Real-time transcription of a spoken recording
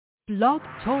Blog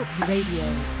Talk Radio.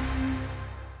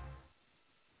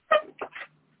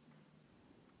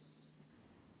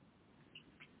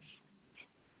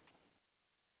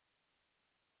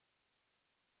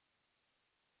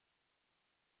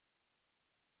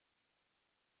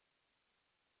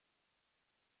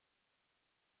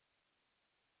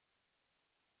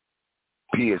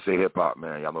 PSA Hip Hop,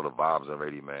 man. Y'all know the vibes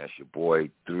already, man. It's your boy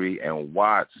 3 and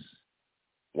Watts.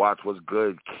 Watts, what's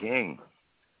good, King?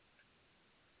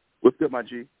 What's good, my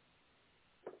G?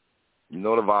 You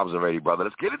know the vibes already, brother.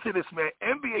 Let's get into this, man.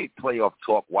 NBA playoff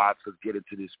talk, Watts. Let's get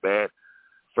into this, man.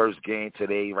 First game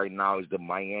today right now is the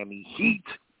Miami Heat,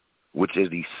 which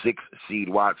is the 6th seed,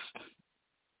 Watts,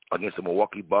 against the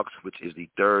Milwaukee Bucks, which is the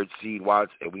 3rd seed,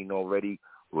 Watts. And we know already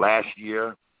last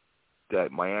year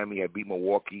that Miami had beat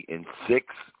Milwaukee in 6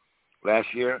 last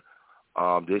year.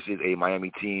 This is a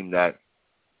Miami team that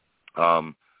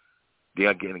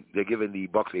they're giving the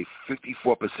Bucks a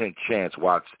 54% chance,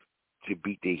 Watts, to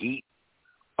beat the Heat.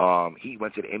 Heat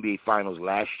went to the NBA Finals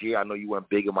last year. I know you weren't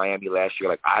big in Miami last year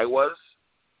like I was.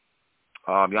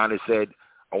 Giannis said,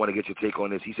 I want to get your take on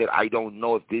this. He said, I don't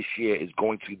know if this year is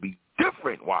going to be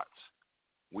different, Watts.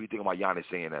 What do you think about Giannis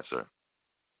saying that, sir?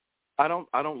 I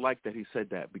don't like that he said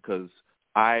that because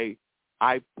I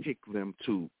picked them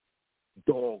to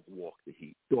dog walk the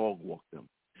Heat, dog walk them.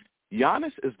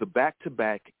 Giannis is the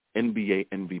back-to-back NBA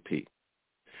MVP.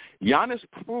 Giannis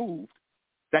proved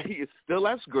that he is still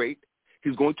as great.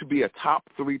 He's going to be a top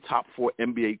 3, top 4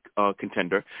 NBA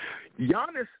contender.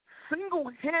 Giannis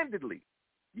single-handedly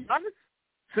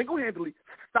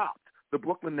stopped the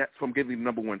Brooklyn Nets from getting the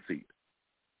number 1 seed.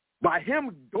 By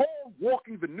him dog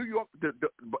walking the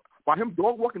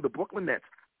Brooklyn Nets.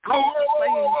 Not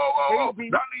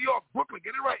New York, Brooklyn.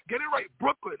 Get it right.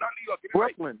 Brooklyn, not New York. Get it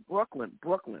right.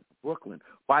 Brooklyn.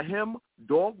 By him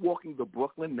dog walking the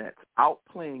Brooklyn Nets,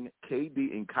 outplaying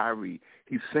KD and Kyrie,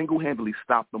 he single-handedly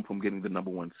stopped them from getting the number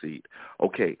 1 seed.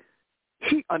 Okay,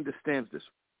 he understands this.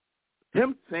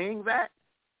 Him saying that,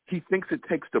 he thinks it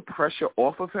takes the pressure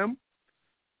off of him,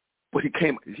 but he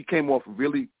came off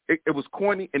really. It was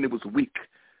corny and it was weak.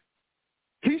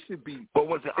 He should be. But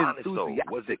was it honest though?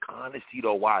 Was it honesty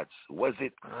though, Watts? Was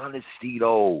it honesty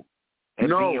though? And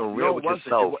being real with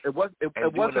yourself. It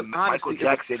wasn't Michael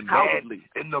Jackson man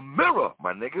in the mirror,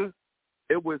 my nigga.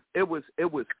 It was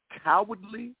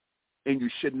cowardly, and you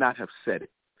should not have said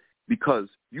it because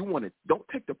don't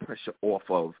take the pressure off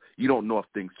of. You don't know if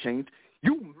things change.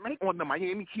 You make on the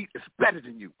Miami Heat is better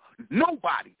than you.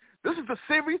 Nobody. This is a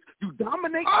series. You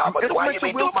dominate. Why you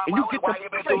doing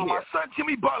my son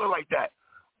Jimmy Butler like that?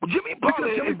 Jimmy Butler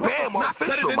is Bam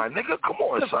official, my nigga. Come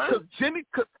on, son. Jimmy,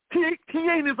 he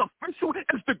ain't as official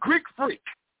as the Greek Freak.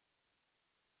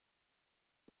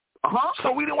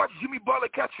 So we didn't watch Jimmy Butler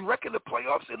catch a wreck in the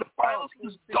playoffs in the finals. He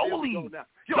was dolly.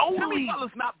 Jimmy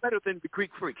Butler's not better than the Greek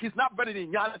Freak. He's not better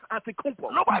than Giannis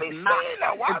Antetokounmpo. Nobody's saying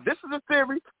that. Why? This is a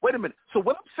series. Wait a minute. So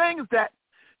what I'm saying is that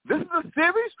this is a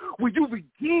series where you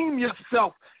redeem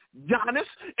yourself, Giannis,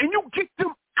 and you get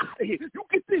them out of here. You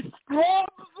get these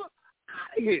scrubs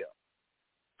out of here.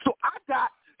 So I got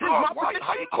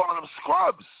how you calling them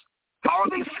scrubs? How are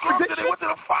they scrubs? They went to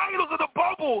the finals of the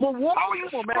bubble. How are you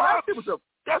scrubs?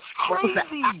 That's crazy. It was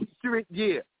an accurate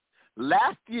year.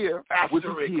 Last year was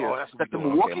a year that the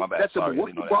Milwaukee Bucks,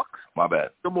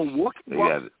 the Milwaukee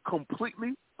Bucks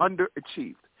completely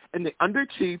underachieved. And they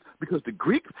underachieved because the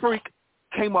Greek Freak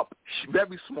came up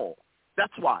very small.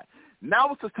 That's why.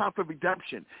 Now it's the time for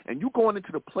redemption. And you going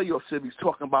into the playoff series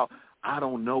talking about, I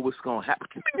don't know what's going to happen.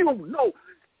 You don't know.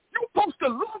 You're supposed to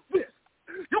love this.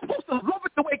 You're supposed to love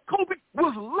it the way Kobe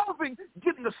was loving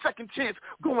getting a second chance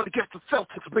going against the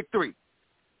Celtics Big 3.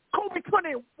 Kobe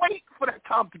couldn't wait for that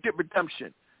time to get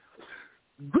redemption.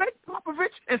 Greg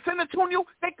Popovich and San Antonio,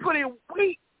 they couldn't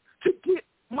wait to get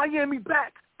Miami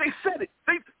back. They said it.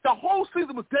 The whole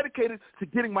season was dedicated to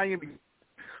getting Miami.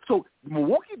 So the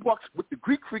Milwaukee Bucks with the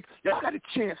Greek Freak, y'all got a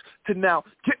chance to now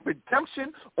get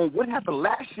redemption on what happened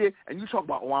last year, and you talk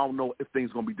about, I don't know if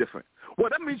things going to be different. Well,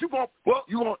 that means I don't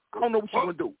know what you're going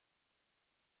to do.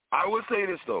 I would say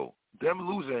this, though. Them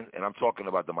losing, and I'm talking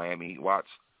about the Miami Heat, Watts,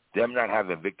 them not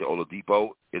having Victor Oladipo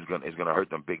is gonna hurt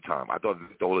them big time. I thought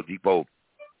Victor Oladipo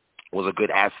was a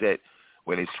good asset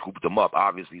when they scooped him up.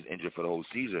 Obviously, he's injured for the whole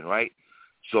season, right?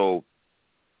 So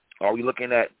are we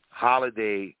looking at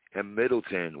Holiday and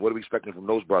Middleton? What are we expecting from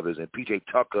those brothers? And P.J.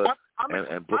 Tucker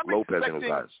and Brook Lopez and those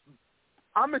guys?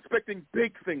 I'm expecting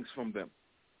big things from them.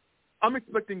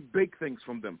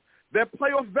 They're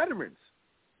playoff veterans.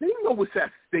 They know what's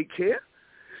at stake here.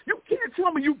 You can't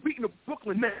tell me you've beaten the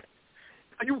Brooklyn Nets.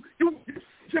 You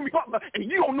Jimmy Butler, and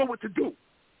you don't know what to do.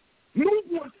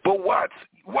 But what?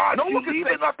 Why are you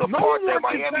leaving out the part that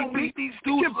Miami beat these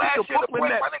dudes last year to play?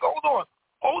 My nigga, hold on.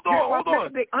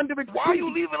 Why are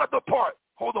you leaving out the part?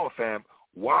 Hold on, fam.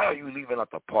 Why are you leaving out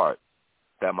the part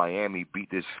that Miami beat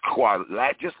this squad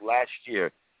just last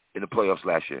year in the playoffs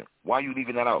last year? Why are you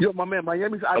leaving that out? Yo, my man,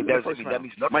 Miami's out in the first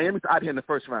round. Miami's out here in the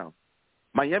first round.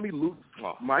 Miami will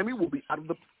be out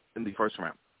in the first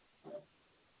round.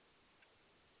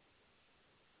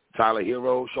 Tyler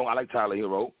Hero, I like Tyler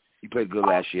Hero. He played good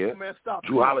last year. Man, stop.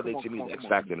 Drew Holiday to me is X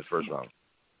factor in the first round.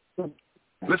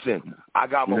 Listen, I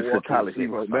got Milwaukee in 6.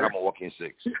 I got Milwaukee in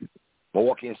 6.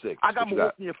 Milwaukee in 6. I got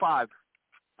Milwaukee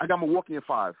in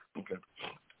 5. Okay.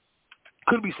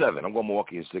 Could be 7. I'm going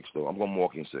Milwaukee in 6, though. I'm going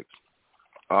Milwaukee in 6.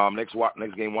 Next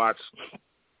game, watch.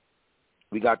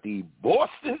 We got the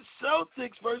Boston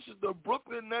Celtics versus the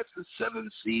Brooklyn Nets, the 7th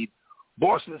seed.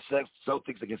 Boston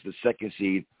Celtics against the 2nd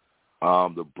seed,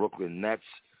 the Brooklyn Nets.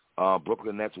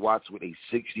 Brooklyn Nets, Watts, with a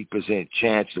 60%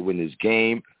 chance to win this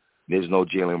game. There's no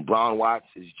Jaylen Brown, Watts.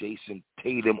 It's Jason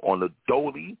Tatum on the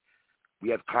dolly. We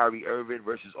have Kyrie Irving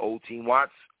versus Old Team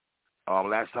Watts.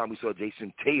 Last time we saw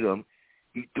Jason Tatum,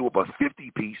 he threw up a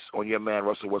 50-piece on your man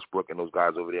Russell Westbrook and those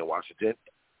guys over there in Washington.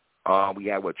 We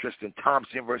have Tristan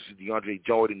Thompson versus DeAndre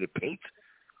Jordan in the paint.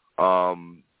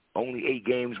 Only 8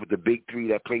 games with the big 3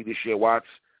 that played this year, Watts.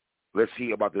 Let's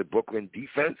see about the Brooklyn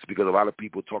defense, because a lot of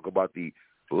people talk about the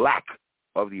lack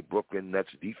of the Brooklyn Nets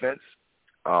defense.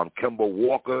 Kemba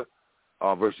Walker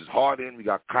versus Harden. We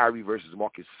got Kyrie versus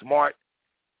Marcus Smart.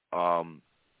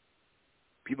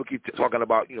 People keep talking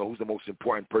about, who's the most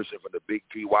important person for the big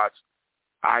 3, Watts.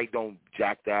 I don't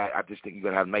jack that. I just think you're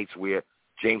going to have nights where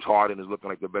James Harden is looking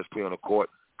like the best player on the court,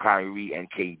 Kyrie and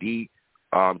KD.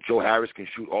 Joe Harris can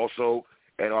shoot also.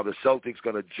 And are the Celtics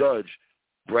going to judge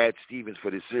Brad Stevens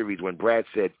for this series when Brad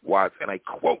said, Watts, and I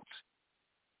quote,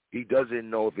 he doesn't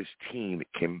know if his team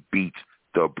can beat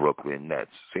the Brooklyn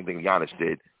Nets. Same thing Giannis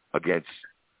did against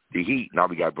the Heat. Now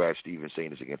we got Brad Stevens saying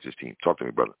this against his team. Talk to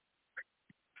me, brother.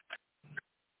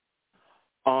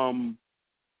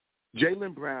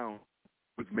 Jaylen Brown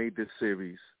has made this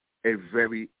series a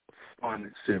very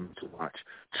fun series to watch.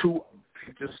 2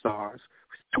 future stars,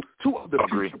 two of the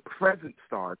future present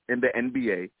stars in the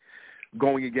NBA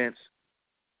going against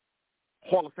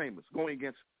Hall of Famers, going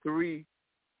against 3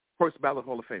 first-ballot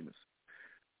Hall of Famers.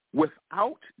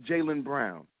 Without Jaylen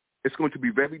Brown, it's going to be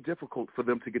very difficult for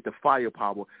them to get the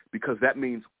firepower, because that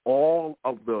means all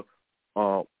of the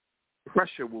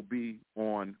pressure will be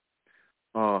on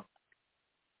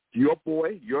your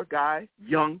boy, your guy,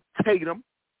 young Tatum,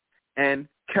 and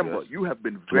Kemba. Yes. You have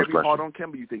been very hard on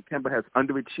Kemba. You think Kemba has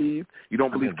underachieved. You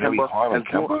don't believe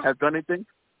Kemba has done anything.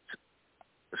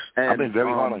 And, I've been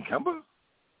very hard on Kemba?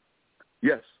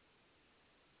 Yes.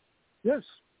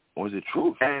 Or is it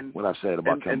true? And what I said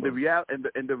about Kemba?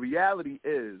 And the reality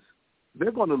is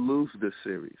they're going to lose this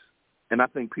series. And I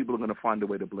think people are going to find a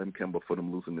way to blame Kemba for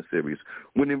them losing the series,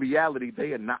 when in reality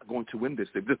they are not going to win this.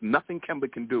 There's just nothing Kemba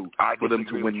can do for them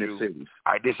to win this series.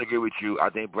 I disagree with you. I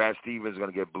think Brad Stevens is going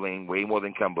to get blamed way more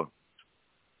than Kemba.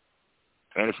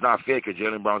 And it's not fair because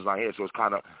Jaylen Brown's not here, so it's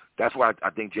kind of – that's why I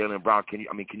think Jaylen Brown – can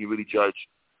you really judge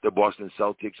the Boston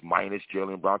Celtics minus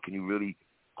Jaylen Brown? Can you really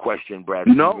question Brad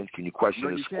Stevens? Can you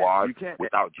question the squad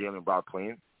without Jaylen Brown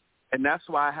playing? And that's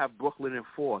why I have Brooklyn in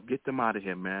 4. Get them out of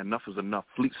here, man. Enough is enough.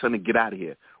 Fleet Center, get out of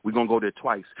here. We're going to go there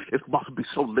twice. It's about to be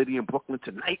so litty in Brooklyn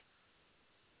tonight.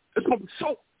 It's going to be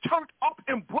so turned up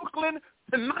in Brooklyn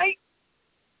tonight.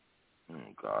 Oh,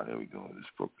 God, here we go. This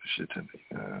Brooklyn shit to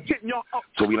me. Getting y'all up.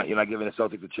 So you're not giving the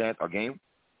Celtics a chance, a game?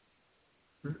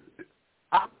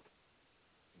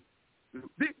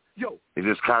 Yo. Is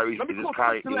this Kyrie's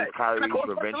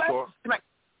revenge tour?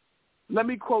 Let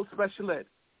me quote Special Ed.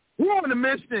 We're on a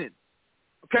mission.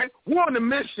 Okay? We're on a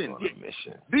mission.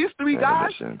 These 3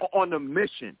 guys are on a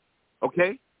mission.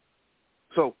 Okay?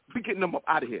 So we're getting them up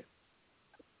out of here.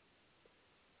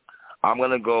 I'm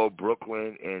going to go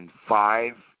Brooklyn in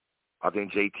 5. I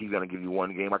think JT's going to give you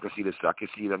 1 game. I can see this. I can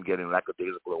see them getting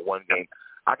lackadaisical in 1 game.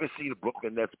 I can see the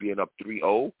Brooklyn Nets being up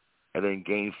 3-0, and then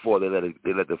game 4, they let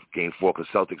the game 4 because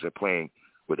Celtics are playing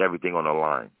with everything on the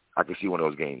line. I can see one of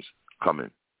those games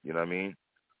coming. You know what I mean?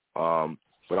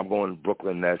 But I'm going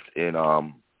Brooklyn Nets in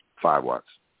 5, Watts.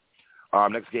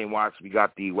 Next game, Watts, we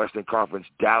got the Western Conference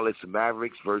Dallas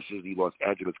Mavericks versus the Los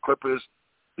Angeles Clippers.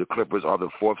 The Clippers are the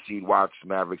 4th seed, Watts.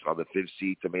 Mavericks are the 5th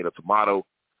seed, tomato.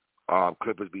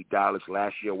 Clippers beat Dallas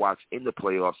last year, Watts, in the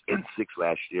playoffs, in 6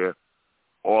 last year.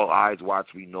 All eyes, Watts,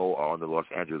 we know, are on the Los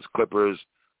Angeles Clippers.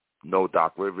 No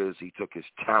Doc Rivers. He took his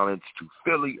talents to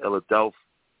Philly, Philadelphia.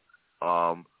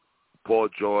 Paul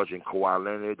George and Kawhi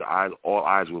Leonard, all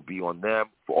eyes will be on them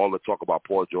for all the talk about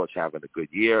Paul George having a good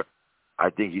year. I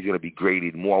think he's going to be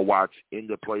graded more watch in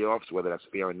the playoffs, whether that's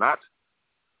fair or not.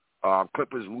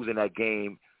 Clippers losing that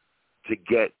game to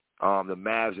get the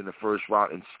Mavs in the first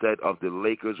round instead of the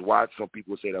Lakers watch. Some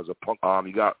people say that was a punk.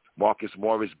 You got Marcus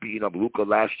Morris beating up Luka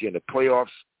last year in the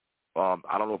playoffs.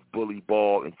 I don't know if bully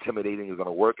ball, intimidating is going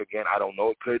to work again. I don't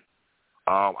know. It could.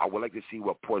 I would like to see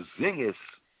what Porzingis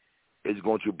is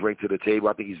going to bring to the table.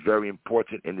 I think he's very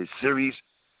important in this series.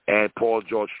 And Paul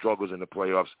George struggles in the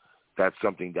playoffs. That's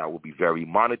something that will be very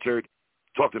monitored.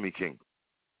 Talk to me, King.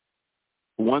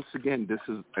 Once again, this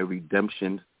is a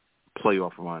redemption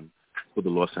playoff run for the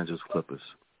Los Angeles Clippers.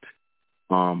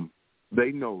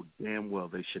 They know damn well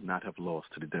they should not have lost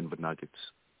to the Denver Nuggets.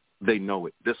 They know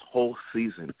it. This whole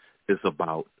season is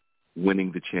about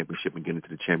winning the championship and getting to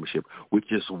the championship,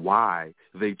 which is why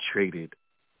they traded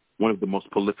one of the most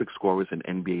prolific scorers in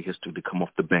NBA history to come off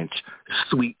the bench,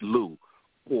 Sweet Lou,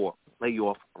 for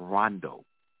playoff Rondo.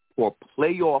 For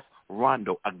playoff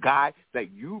Rondo, a guy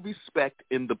that you respect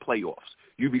in the playoffs.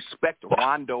 You respect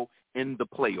Rondo in the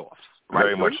playoffs. Right?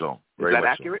 Very much so. Is that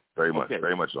accurate? So. Very much. Okay.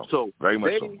 Very much so. So very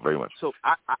much so. Very much. So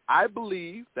I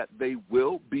believe that they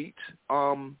will beat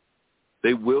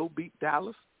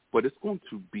Dallas, but it's going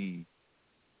to be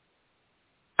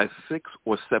a 6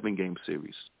 or 7 game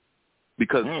series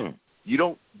because you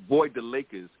don't void the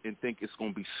Lakers and think it's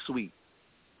going to be sweet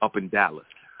up in Dallas.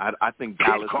 I think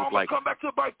Dallas is like come back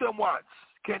to bite them once.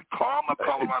 Can Karma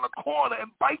come around the corner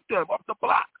and bite them up the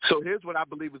block? So here's what I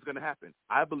believe is going to happen.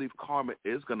 I believe Karma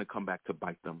is going to come back to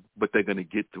bite them, but they're going to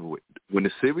get through it. When the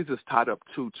series is tied up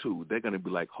 2-2, they're going to be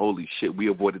like, holy shit, we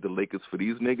avoided the Lakers for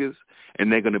these niggas,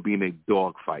 and they're going to be in a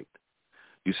dogfight.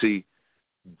 You see,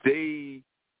 this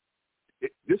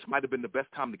might have been the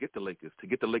best time to get the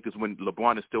Lakers when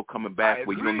LeBron is still coming back,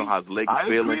 where you don't know how his leg is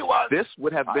feeling. This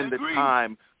would have been the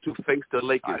time to face the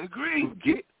Lakers. I agree. To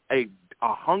get a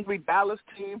hungry Dallas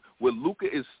team where Luka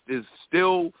is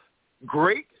still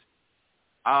great.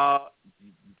 The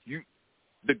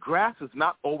grass is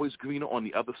not always greener on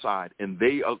the other side, and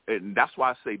that's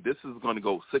why I say this is going to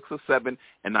go 6 or 7,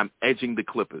 and I'm edging the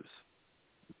Clippers.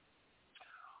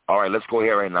 All right, let's go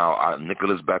here right now.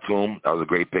 Nicholas Batum, that was a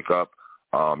great pickup.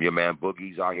 Your man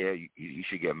Boogie's out here. You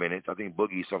should get minutes. I think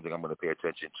Boogie is something I'm going to pay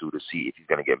attention to see if he's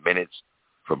going to get minutes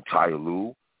from Ty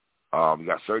Lue. You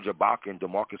got Serge Ibaka and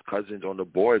DeMarcus Cousins on the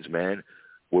boards, man,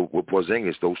 with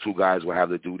Porzingis. Those two guys will have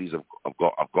the duties of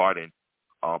guarding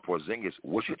Porzingis.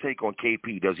 What's your take on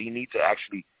KP? Does he need to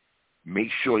actually make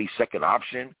sure he's second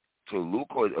option to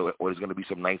Luka, or there's going to be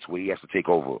some nights where he has to take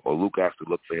over, or Luka has to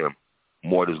look for him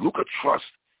more? Does Luka trust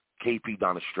KP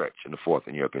down the stretch in the fourth,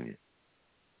 in your opinion?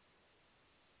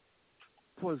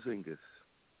 Porzingis,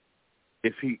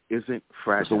 if he isn't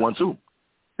fragile, it's a 1-2.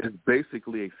 It's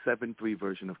basically a 7-3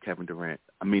 version of Kevin Durant.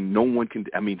 I mean, no one can.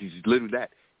 I mean, he's literally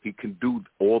that. He can do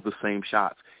all the same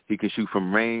shots. He can shoot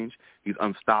from range. He's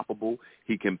unstoppable.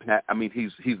 He can pass. I mean,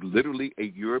 he's literally a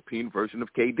European version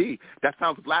of KD. That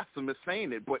sounds blasphemous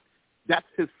saying it, but that's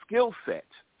his skill set.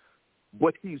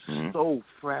 But he's so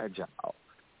fragile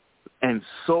and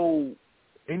so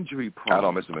injury prone. I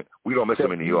don't miss him. We don't miss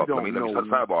him in New York. Let me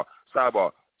sidebar.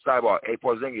 Hey,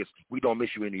 Porzingis, we don't miss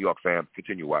you in New York, fam.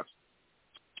 Continue, watch.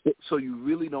 So you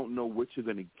really don't know what you're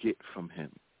going to get from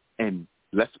him. And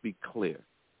let's be clear.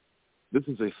 This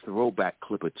is a throwback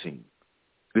Clipper team.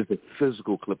 It is a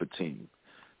physical Clipper team.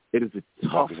 It is a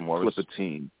tough Clipper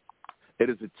team.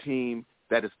 It is a team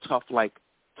that is tough like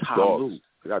Ty Lue.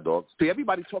 They got dogs. See,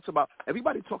 everybody talks about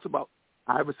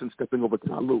Iverson stepping over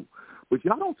Ty Lue. But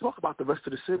y'all don't talk about the rest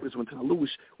of the series when Ty Lue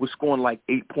was scoring like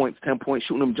 8 points, 10 points,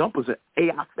 shooting them jumpers at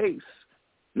AI face.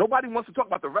 Nobody wants to talk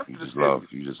about the rest of the series.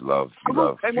 You just love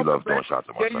throwing shots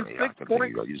at my son. You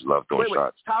just love throwing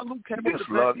shots.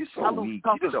 You're so weak.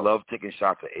 You just love taking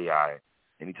shots at AI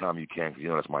anytime you can because you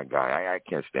know that's my guy. I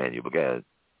can't stand you, but go ahead.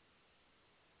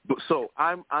 So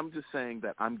I'm just saying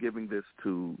that I'm giving this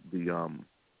to the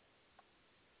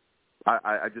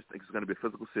I just think it's going to be a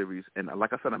physical series, and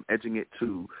like I said, I'm edging it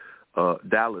to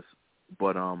Dallas,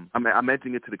 but I'm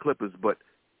edging it to the Clippers, but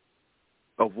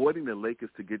avoiding the Lakers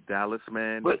to get Dallas,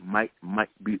 man, might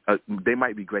be they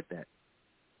might regret that.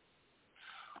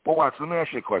 Well, Watts, let me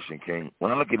ask you a question, King.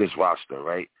 When I look at this roster,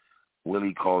 right,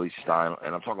 Willie Cauley-Stein,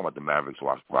 and I'm talking about the Mavericks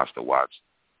roster, Watts,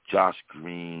 Josh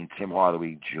Green, Tim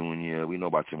Hardaway Jr. We know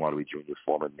about Tim Hardaway Jr.,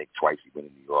 former Knick, twice he's been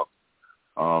in New York.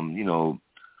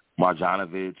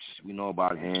 Marjanovic, we know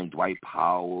about him. Dwight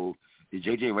Powell. Is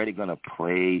J.J. Redick going to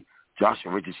play? Josh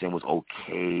Richardson was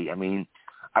okay. I mean,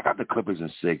 I got the Clippers in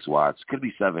 6, Watts. Could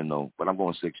be 7, though, but I'm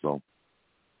going 6, though.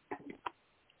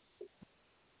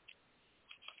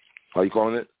 How you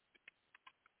calling it?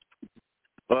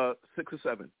 6 or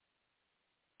 7.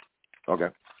 Okay.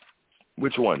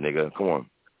 Which one, nigga? Come on.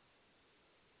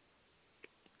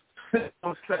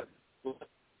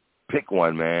 Pick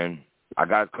one, man. I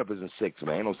got Clippers in 6,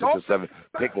 man. Ain't no 6 or 7.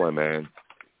 Pick one, man.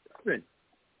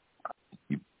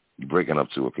 You breaking up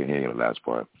too. Okay, hearing the last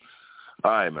part.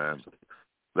 All right, man.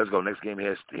 Let's go. Next game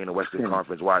here in the Western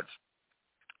Conference. Watch.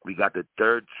 We got the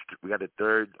third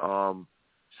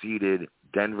seeded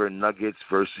Denver Nuggets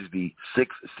versus the 6th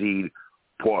seed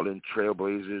Portland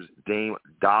Trailblazers. Dame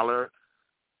Dollar.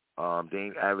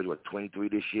 Dame averaged, 23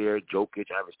 this year.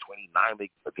 Jokic averaged 29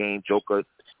 a game. Joker,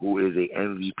 who is a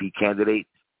MVP candidate.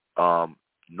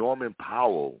 Norman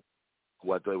Powell,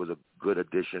 who I thought was a good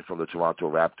addition from the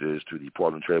Toronto Raptors to the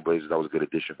Portland Trailblazers. That was a good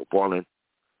addition for Portland.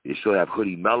 They still have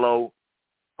Hoodie Melo.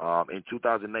 In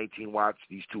 2019, watch,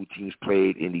 these two teams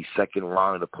played in the second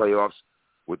round of the playoffs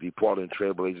with the Portland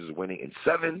Trailblazers winning in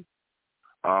 7.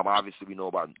 Obviously, we know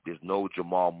about there's no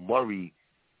Jamal Murray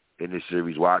in this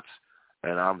series, watch.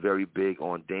 And I'm very big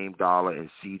on Dame Dollar and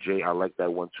CJ. I like that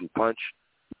 1-2 punch.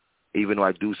 Even though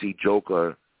I do see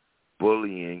Joker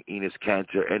bullying Enes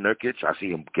Kanter and Nurkic, I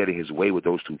see him getting his way with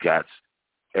those two cats.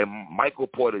 And Michael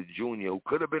Porter Jr., who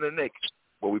could have been a Knick,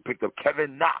 but we picked up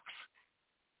Kevin Knox.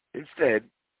 Instead,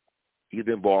 he's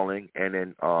been balling. And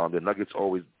then the Nuggets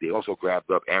they also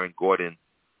grabbed up Aaron Gordon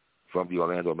from the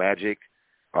Orlando Magic,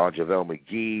 JaVale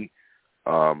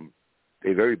McGee.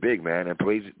 They're very big, man. And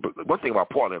but one thing about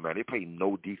Portland, man, they play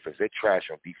no defense. They're trash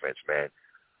on defense, man.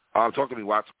 Talk to me,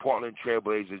 watch. Portland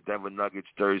Trailblazers, Denver Nuggets,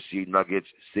 3rd seed Nuggets,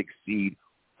 6th seed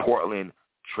Portland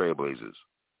Trailblazers.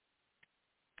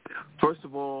 First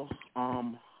of all,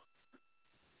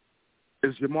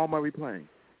 is Jamal Murray playing?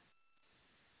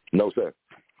 No, sir.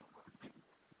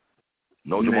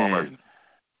 No Jamal Murray.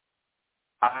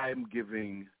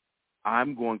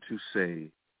 I'm going to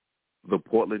say the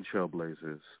Portland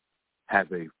Trailblazers have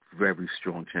a very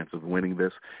strong chance of winning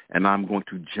this, and I'm going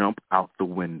to jump out the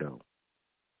window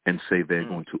and say they're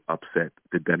going to upset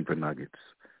the Denver Nuggets.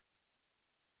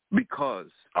 Because...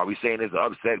 Are we saying it's an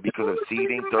upset because of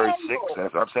seeding 3rd, 6th?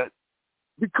 That's upset?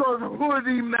 Because of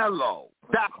Hoodie Melo.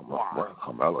 That's why.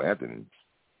 Carmelo Anthony.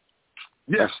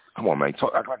 Yes. Come on, man.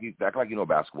 Act like you know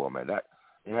basketball, man. That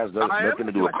it has nothing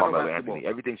to do with Carmelo Anthony.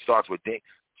 Everything starts with Dame.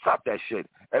 Stop that shit.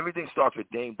 Everything starts with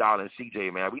Dame Dollar and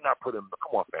CJ, man. We not putting.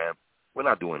 Come on, fam. We're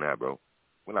not doing that, bro.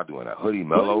 We're not doing that. Hoodie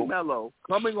Melo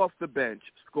coming off the bench,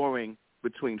 scoring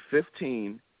between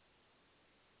 15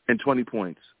 and 20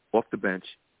 points off the bench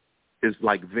is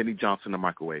like Vinnie Johnson in the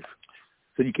microwave.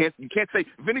 So you can't say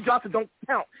Vinnie Johnson don't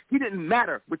count. He didn't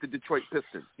matter with the Detroit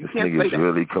Pistons. You can't say that.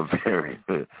 Really comparing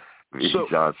Vinnie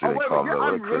Johnson and Carmelo.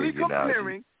 I'm really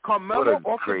comparing Carmelo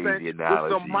off the bench with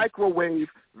the microwave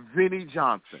Vinnie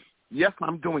Johnson. Yes,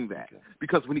 I'm doing that.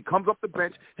 Because when he comes off the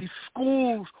bench, he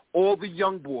schools all the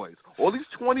young boys. All these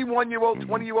 21-year-old,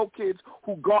 20-year-old kids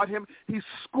who guard him, he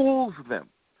schools them.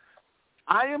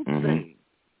 I am saying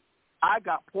I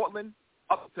got Portland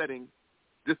upsetting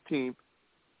this team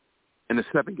in a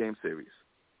 7-game series.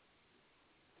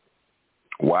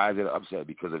 Why is it upset?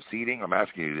 Because of seeding? I'm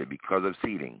asking you, is it because of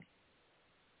seeding?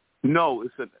 No,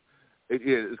 it's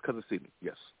because of seeding.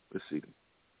 Yes, it's seeding.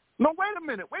 No, wait a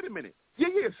minute. Yeah,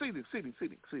 seeding.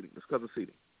 It's because of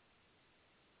seeding.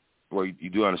 Well, you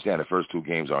do understand the first 2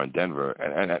 games are in Denver.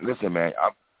 And listen, man,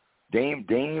 Dame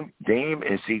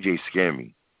and CJ scare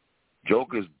me.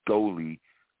 Joker's dolly,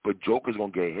 but Joker's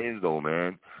going to get his, though,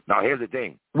 man. Now, here's the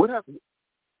thing. What happened?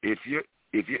 If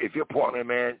you're Portland,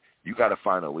 man, you got to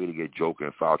find a way to get Joker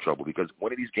in foul trouble because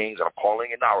one of these games, I'm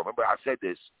calling it now. Remember, I said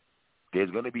this.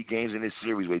 There's going to be games in this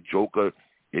series where Joker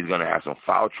is going to have some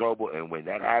foul trouble, and when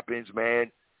that happens,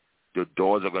 man, the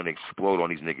doors are going to explode on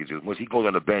these niggas. Once he goes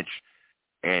on the bench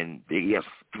and he has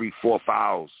 3-4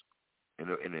 fouls in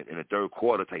the third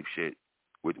quarter type shit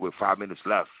with 5 minutes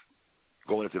left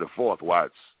going into the fourth,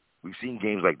 watch. We've seen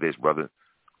games like this, brother.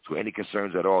 So any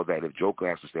concerns at all that if Joker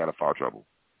has to stay out of foul trouble?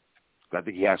 I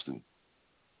think he has to.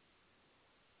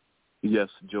 Yes,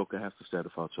 Joker has to stay out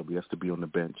of foul trouble. He has to be on the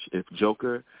bench. If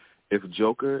Joker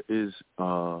is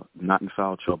not in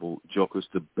foul trouble, Joker's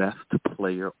the best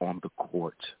player on the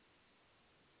court.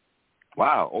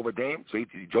 Wow, over Dame? So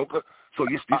Joker? So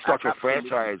you start your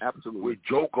franchise with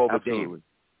Joker over Dame?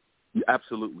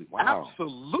 Absolutely. Wow.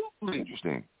 Absolutely.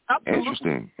 Interesting.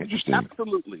 Absolutely. Interesting.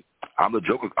 Absolutely. I'm the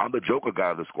Joker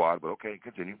guy of the squad, but okay,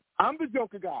 continue. I'm the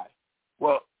Joker guy.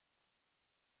 Well,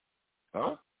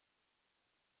 huh?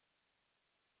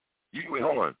 Wait,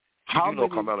 hold on.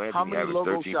 Carmelo Anthony averaged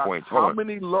 13 points. How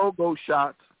many logo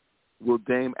shots will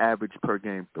Dame average per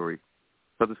game? 3.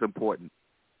 Because it's important.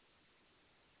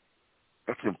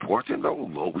 That's important, though?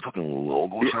 We're talking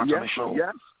logo shots on the show?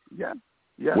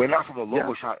 Yes. We're not from the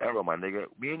logo shot era, my nigga.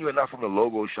 Me and you are not from the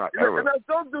logo shot era. No,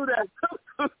 don't do that.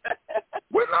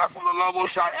 We're not from the logo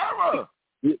shot era.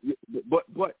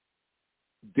 But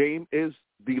Dame is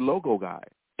the logo guy.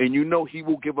 And you know he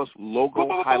will give us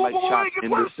logo highlight shots in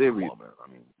the series. On, I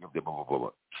mean, this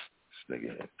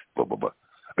nigga.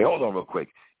 Hey, hold on real quick.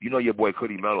 You know your boy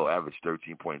Cody Mello averaged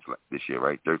 13 points this year,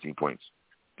 right? 13 points.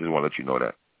 Just want to let you know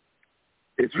that.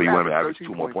 So you want to average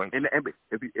 2 more points? In the NBA,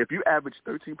 if you average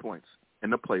 13 points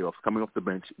in the playoffs coming off the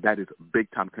bench, that is a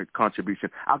big-time contribution.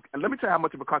 And let me tell you how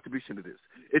much of a contribution it is.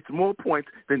 It's more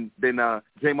points than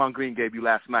Draymond Green gave you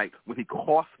last night when he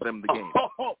cost them the game.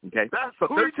 Okay? So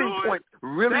 13 points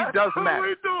really does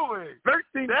matter.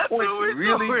 13 points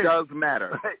really does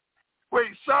matter.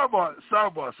 Wait, sidebar.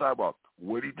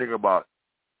 What do you think about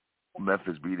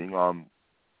Memphis beating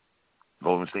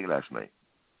Golden State last night?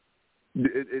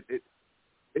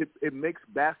 It makes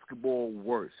basketball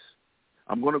worse.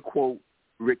 I'm going to quote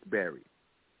Rick Barry.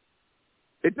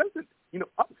 It doesn't,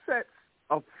 upsets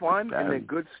are fun and they're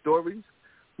good stories,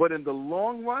 but in the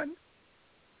long run,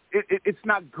 it's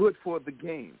not good for the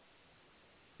game.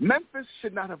 Memphis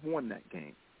should not have won that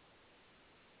game.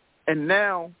 And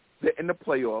now they're in the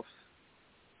playoffs,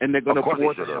 and they're going to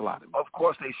bore the hell out of them. Of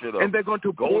course they should have. And they're going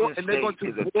to bore the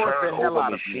hell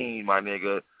out of them. Machine, my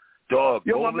nigga. Dog,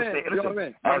 Golden State.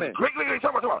 Listen,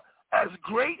 as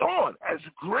great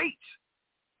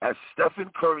as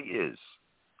Stephen Curry is,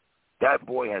 that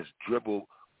boy has dribble.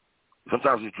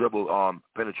 Sometimes his dribble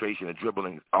penetration and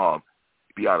dribbling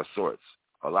be out of sorts.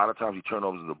 A lot of times he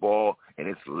turnovers the ball and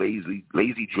it's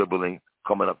lazy dribbling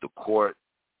coming up the court.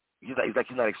 He's like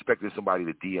he's not expecting somebody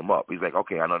to D him up. He's like,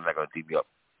 okay, I know they're not going to D me up.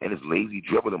 And it's lazy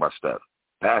dribbling my stuff.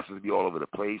 Passes be all over the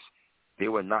place. They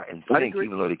were not in sync,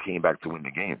 even though they came back to win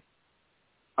the game.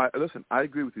 Listen, I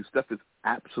agree with you. Steph is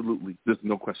absolutely, there's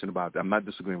no question about it. I'm not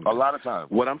disagreeing with you. A lot of times.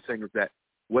 What I'm saying is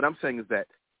that,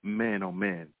 man, oh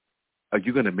man, are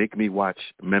you going to make me watch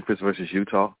Memphis versus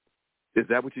Utah? Is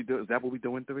that what you do? Is that what we're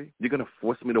doing, 3? You're going to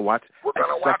force me to watch a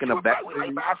second of that? We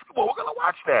like basketball. We're going to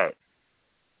watch that.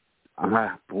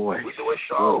 Boy. We do a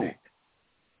show. Boy.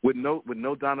 With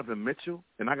no Donovan Mitchell,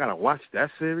 and I got to watch that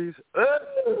series?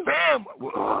 Bam!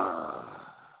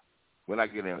 When I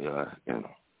get in,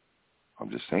 I'm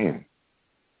just saying.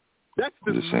 That's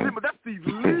the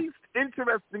least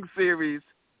interesting series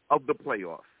of the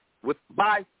playoffs.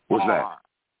 By far.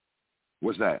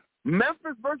 What's that?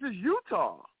 Memphis versus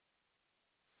Utah.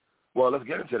 Well, let's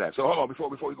get into that. So hold on before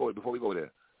we go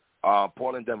there.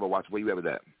 Portland, Denver. Watch where you have it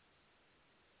at.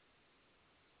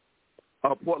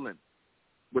 Portland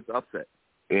with the upset.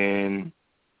 In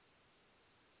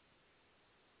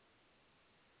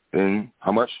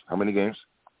how much? How many games?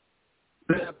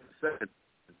 7.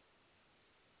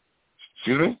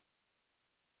 Excuse me?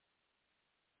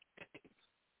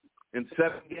 In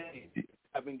 7 games.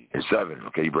 In 7.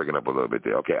 Okay, you're breaking up a little bit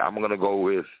there. Okay, I'm going to go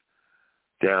with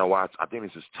Darren Watts. I think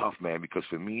this is tough, man, because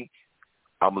for me,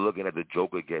 I'm looking at the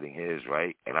Joker getting his,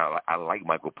 right? And I like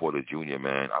Michael Porter Jr.,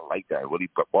 man. I like that. Willie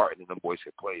Barton and them boys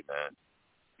can play, man.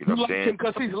 You know what I'm saying? Him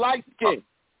because he's light-skinned.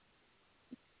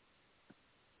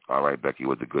 All right, Becky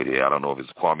with the good hair. I don't know if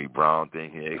it's Kwame Brown thing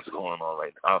here. It's going on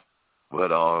right now.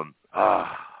 But I'm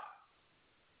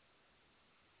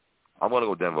going to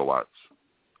go Denver Watts.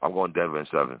 I'm going Denver in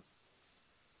 7.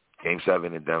 Game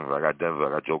 7 in Denver. I got Denver. I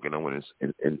got Joker and winners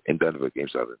in Denver, Game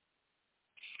 7.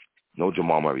 No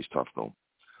Jamal Murray's tough, though.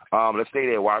 Let's stay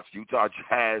there. Watch Utah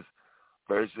Jazz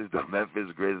versus the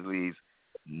Memphis Grizzlies.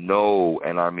 No,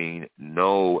 and I mean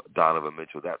no Donovan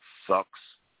Mitchell. That sucks.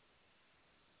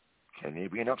 Can there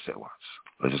be an upset, Watts?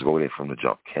 Let's just go there from the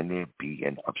jump. Can there be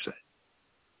an upset?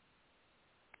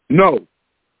 No.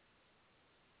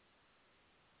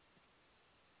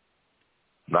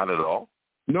 Not at all?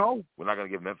 No. We're not going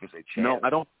to give Memphis a chance? No, I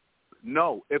don't.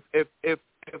 No. If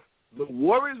the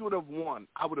Warriors would have won,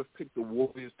 I would have picked the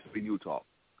Warriors to beat Utah.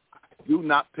 I do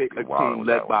not pick a team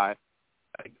led by.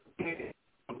 I can't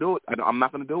do it. I'm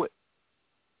not going to do it.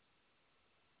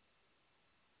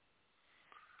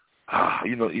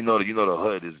 You know the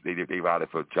hood is they riding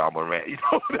for Ja Morant. You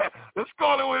know that. Let's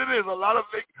call it what it is. A lot of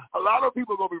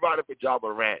people are gonna be riding for Ja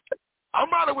Morant.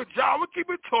 I'm riding with Ja. We'll keep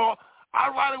it tall.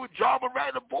 I'm riding with Ja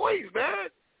Morant and the boys, man.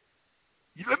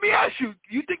 Let me ask you.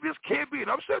 You think this can't be an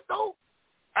upset though,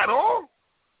 at all?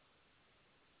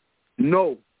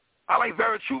 No. I like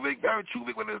Verachuvik,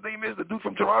 what his name is, the dude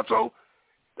from Toronto.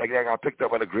 That guy got picked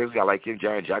up by the Grizzlies. I like him.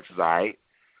 Jaren Jackson's all right.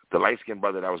 The light-skinned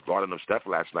brother that was guarding him, Steph,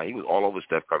 last night, he was all over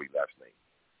Steph Curry last night.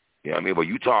 You know what I mean? But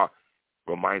Utah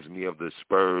reminds me of the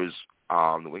Spurs,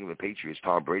 New England Patriots,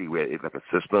 Tom Brady, where it's like a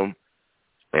system.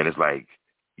 And it's like,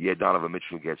 yeah, Donovan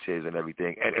Mitchell gets his and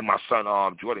everything. And my son,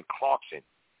 Jordan Clarkson,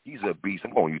 He's a beast.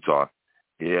 I'm going Utah.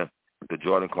 Yeah, the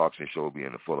Jordan Clarkson show will be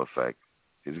in the full effect.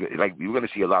 Like, you're going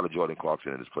to see a lot of Jordan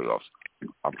Clarkson in this playoffs.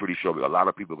 I'm pretty sure a lot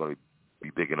of people are going to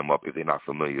be picking him up if they're not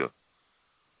familiar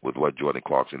with what Jordan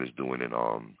Clarkson is doing in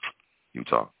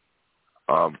Utah.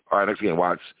 All right, next game,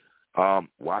 Watts.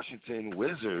 Washington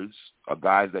Wizards are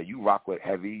guys that you rock with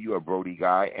heavy. You're a Brody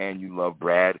guy, and you love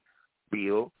Bradley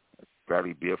Beal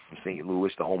from St.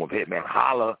 Louis, the home of Hitman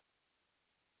Holla,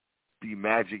 D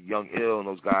Magic, Young Ill, and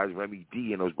those guys, Remy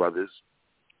D and those brothers.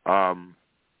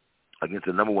 Against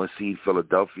the number 1 seed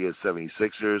Philadelphia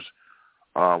 76ers.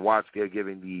 Watts, they're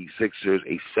giving the Sixers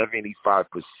a 75%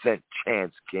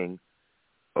 chance, King,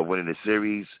 of winning the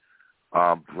series.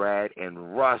 Brad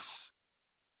and Russ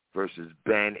versus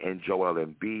Ben and Joel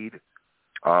Embiid.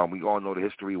 We all know the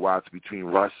history, Watts, between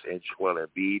Russ and Joel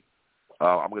Embiid.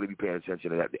 I'm going to be paying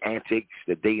attention to that. The antics,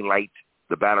 the daylight,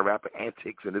 the battle rapper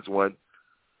antics in this one.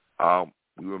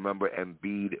 We remember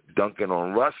Embiid dunking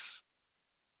on Russ.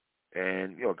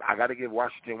 And, I got to give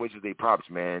Washington Wizards their props,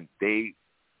 man.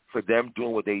 For them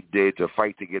doing what they did to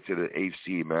fight to get to the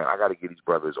AFC, man, I got to give these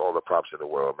brothers all the props in the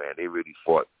world, man. They really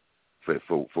fought.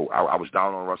 I was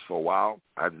down on Russ for a while.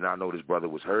 I did not know this brother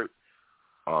was hurt.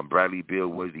 Bradley Beal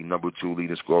was the number 2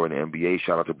 leading scorer in the NBA.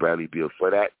 Shout out to Bradley Beal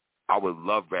for that. I would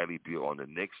love Bradley Beal on the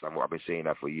Knicks. I've been saying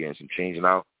that for a year and some change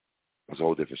now. That's a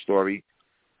whole different story.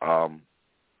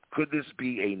 Could this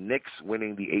be a Knicks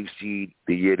winning the AFC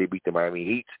the year they beat the Miami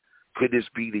Heat? Could this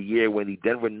be the year when the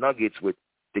Denver Nuggets with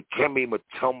Dikembe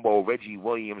Mutombo, Reggie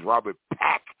Williams, Robert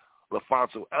Pack,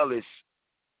 LaFonso Ellis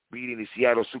beating the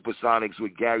Seattle Supersonics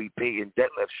with Gary Payton,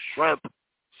 Detlef Schrempf,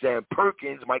 Sam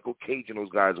Perkins, Michael Cage, and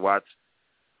those guys, Watts.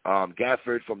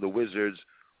 Gafford from the Wizards,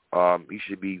 he's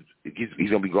going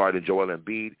to be guarding Joel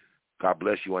Embiid. God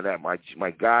bless you on that,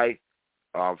 my guy.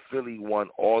 Philly won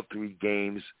all 3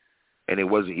 games, and it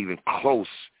wasn't even close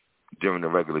during the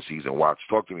regular season. Watts,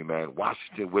 talk to me, man.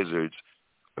 Washington Wizards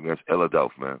against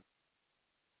Philadelphia, man.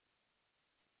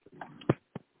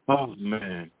 Oh,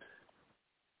 man.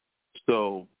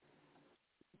 So,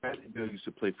 Bradley Beal used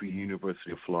to play for the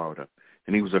University of Florida,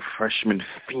 and he was a freshman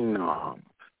phenom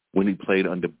when he played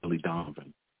under Billy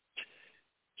Donovan.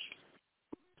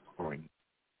 And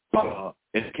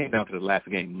it came down to the last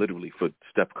game, literally, for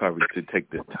Steph Curry to take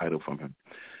the title from him.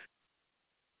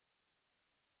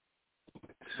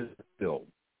 Still,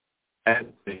 as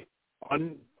an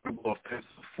unbelievable offensive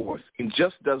force, and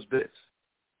just does this,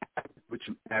 which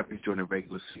you average during the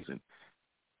regular season,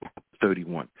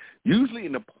 31. Usually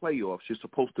in the playoffs, you're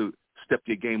supposed to step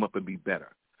your game up and be better.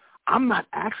 I'm not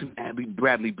asking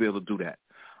Bradley Beal to do that.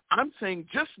 I'm saying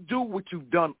just do what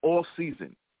you've done all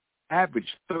season.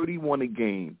 Average 31 a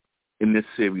game in this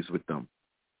series with them,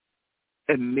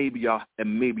 and maybe y'all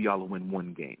will win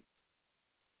 1 game.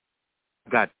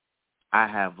 I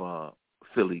have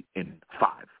Philly in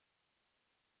 5.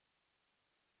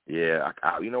 Yeah,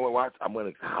 you know what, Watts? I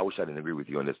wish I didn't agree with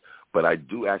you on this, but I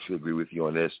do actually agree with you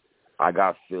on this. I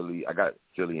got Philly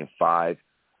in 5.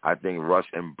 I think Russ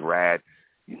and Brad.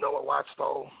 You know what, Watts,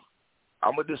 though?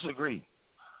 I'm going to disagree.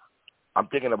 I'm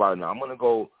thinking about it now. I'm going to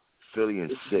go Philly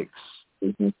in 6.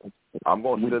 I'm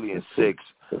going Philly in 6.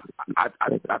 I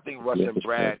think Russ and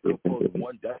Brad can pull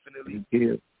 1 definitely.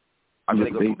 I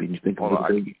think hold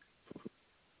on.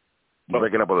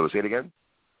 Breaking up a little. Say it again.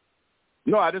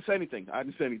 No, I didn't say anything.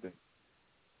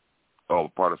 Oh,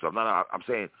 part of stuff. No, I'm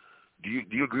saying, do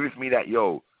you agree with me that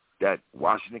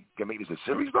Washington can make this a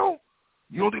series though?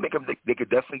 You don't think they could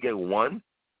definitely get 1?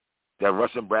 That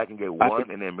Russ and Brad can get 1,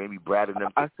 and then maybe Brad and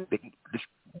them. They can.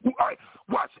 All right,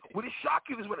 watch. Would it shock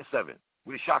you? This win at 7.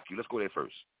 Would it shock you? Let's go there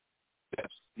first.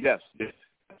 Yes. It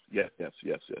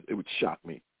would shock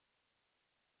me.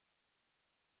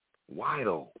 Why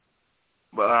though?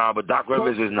 But Doc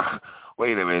Rivers is not.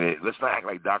 Wait a minute. Let's not act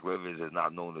like Doc Rivers is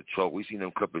not known to choke. We've seen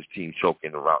them Clippers team choke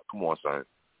in the route. Come on, son.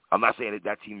 I'm not saying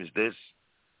that team is this,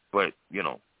 but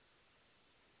I'm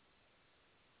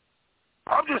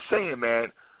just saying,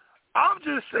 man. I'm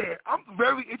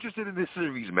very interested in this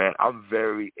series, man. I'm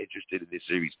very interested in this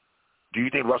series. Do you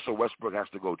think Russell Westbrook has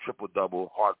to go triple-double,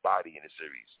 hard body in this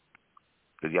series?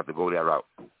 Does he have to go that route?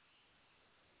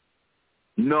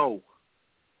 No.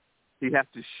 He has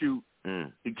to shoot.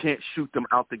 He can't shoot them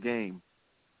out the game.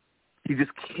 He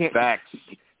just can't. Facts.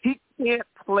 He can't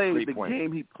play the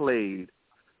game he played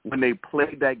when they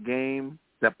played that game,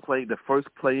 the first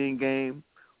playing game,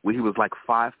 where he was like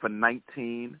 5 for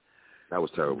 19. That was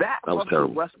terrible. That was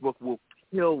terrible. Westbrook will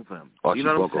kill them. You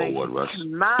know what I'm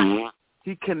saying?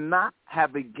 He cannot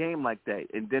have a game like that.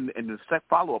 And then in the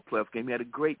follow-up playoff game, he had a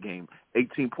great game,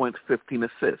 18 points, 15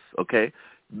 assists, okay?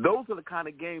 Those are the kind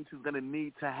of games he's going to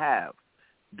need to have.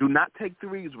 Do not take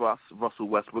threes, Russell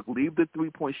Westbrook. Leave the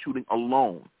three-point shooting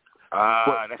alone.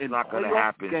 That's not going to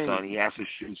happen, son. He has to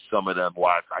shoot some of them.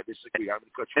 Watch. I disagree. I'm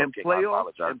going to cut you off.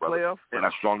 I apologize, brother. And I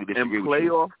strongly disagree with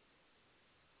you.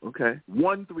 Okay.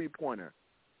 1 3-pointer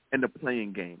in the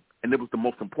playing game, and it was the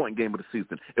most important game of the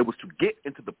season. It was to get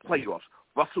into the playoffs.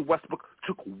 Russell Westbrook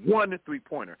took 1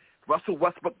 3-pointer. Russell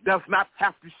Westbrook does not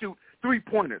have to shoot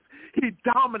 3-pointers. He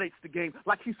dominates the game.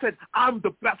 Like he said, I'm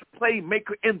the best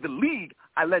playmaker in the league.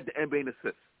 I led the NBA in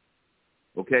assists.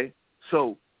 Okay?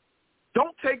 So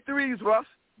don't take threes, Russ.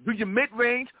 Do your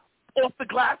mid-range, off the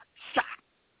glass shot.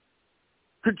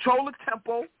 Control the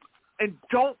tempo, and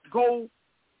don't go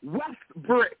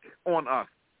Westbrook on us.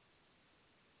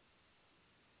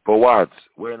 But Watts,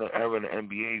 we're in an era in the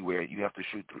NBA where you have to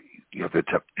shoot threes. You have to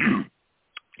attempt.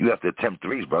 You have to attempt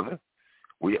threes, brother.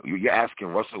 You're asking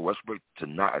Russell Westbrook to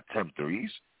not attempt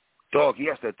threes, dog. He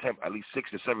has to attempt at least 6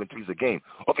 to 7 threes a game.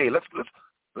 Okay, let's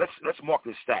mark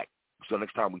this stack. So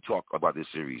next time we talk about this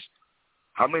series,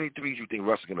 how many threes you think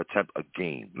Russ is going to attempt a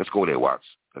game? Let's go there, Watts.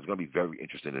 That's going to be very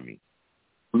interesting to me.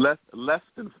 Less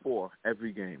than 4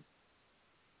 every game.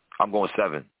 I'm going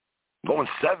 7. I'm going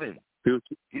 7.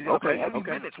 He's going to play heavy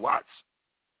minutes, Watts.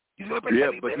 He's going to play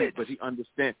heavy minutes. But he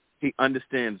understands. He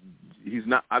understands. He's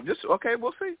not. I'm just okay.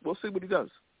 We'll see. We'll see what he does.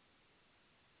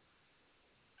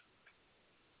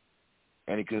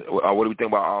 And what do we think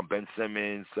about Ben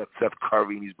Simmons, Seth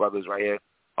Curry, and these brothers right here?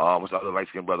 What's the other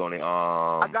light-skinned brother on it?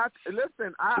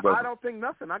 Listen, I don't think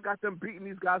nothing. I got them beating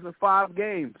these guys in 5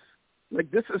 games. Like,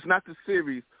 this is not the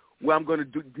series where I'm going to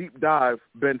do deep dive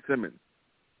Ben Simmons.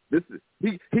 This is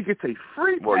he gets a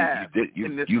free pass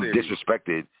in this series.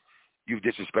 You've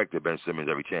disrespected Ben Simmons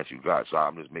every chance you got, so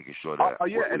I'm just making sure that.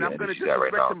 And I'm going to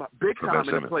disrespect him big time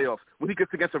in the playoffs when he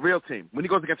gets against a real team. When he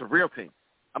goes against a real team,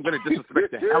 I'm going to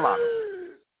disrespect the hell out of him.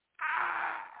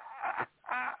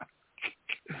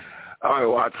 All right,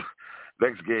 Watts.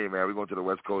 Next game, man. We're going to the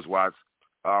West Coast, Watts.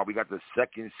 We got the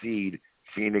 2nd seed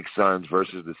Phoenix Suns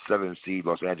versus the 7th seed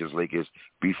Los Angeles Lakers.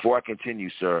 Before I continue,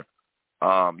 sir,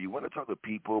 you want to talk to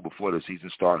people before the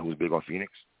season starts who's big on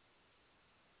Phoenix?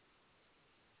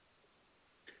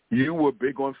 You were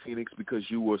big on Phoenix because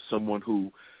you were someone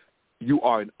you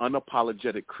are an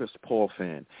unapologetic Chris Paul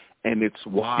fan, and it's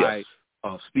why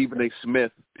Stephen A.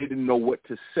 Smith didn't know what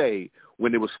to say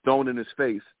when it was thrown in his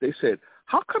face. They said,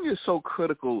 how come you're so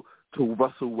critical to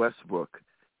Russell Westbrook,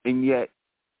 and yet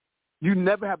you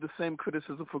never have the same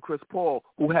criticism for Chris Paul,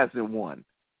 who hasn't won?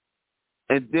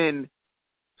 And then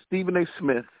Stephen A.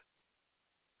 Smith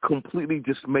completely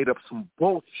just made up some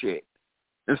bullshit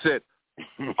and said,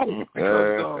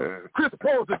 because Chris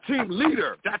Paul's a team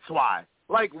leader. That's why.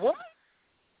 Like, what?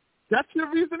 That's your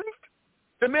reasoning?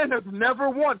 The man has never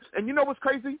won. And you know what's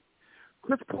crazy?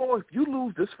 Chris Paul, if you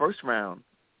lose this first round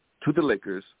to the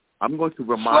Lakers, I'm going to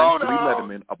remind 3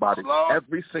 Letterman about it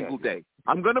every single day.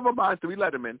 I'm going to remind 3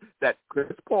 Letterman that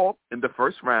Chris Paul in the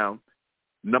first round,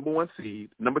 number 1 seed,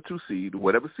 number 2 seed,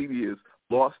 whatever seed he is,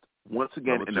 lost once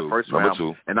again in the first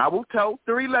round. And I will tell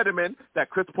 3 Letterman that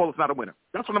Chris Paul is not a winner.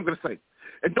 That's what I'm going to say.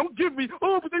 And don't give me,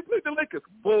 but they played the Lakers.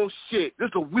 Bullshit. This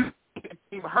is a weak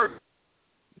team hurt.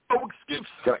 No excuses.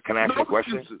 Can I ask you a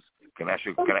question? Can I ask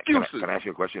you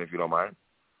a question if you don't mind?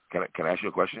 Can I ask you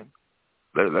a question?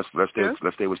 Let's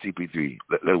stay with CP3.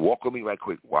 Let's walk with me right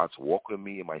quick, Watts. Walk with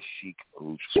me in my chic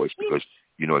roots voice because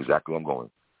you know exactly where I'm going.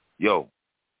 Yo,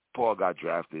 Paul got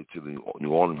drafted to the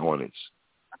New Orleans Hornets.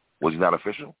 Was he not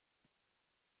official?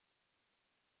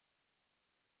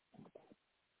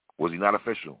 Was he not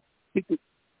official?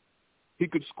 He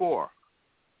could score.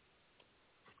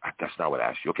 That's not what I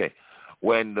asked you. Okay.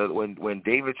 When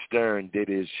David Stern did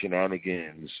his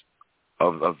shenanigans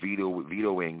of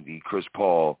vetoing the Chris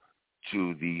Paul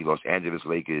to the Los Angeles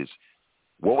Lakers,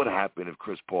 what would happen if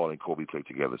Chris Paul and Kobe played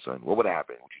together, son? What would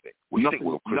happen? What do you think? What do you think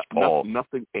with Chris Paul?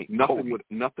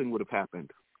 Nothing would have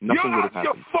happened. You're out of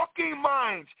your fucking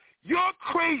minds. You're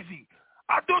crazy.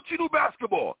 I thought you knew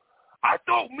basketball. I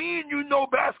thought me and you know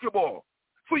basketball.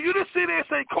 For you to sit there and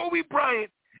say Kobe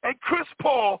Bryant and Chris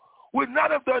Paul would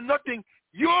not have done nothing,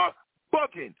 you're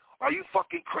bugging. Are you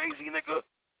fucking crazy, nigga?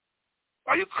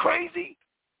 Are you crazy?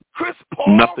 Chris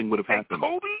Paul nothing would have happened.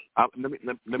 Kobe?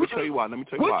 Let me tell you why.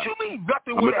 What you mean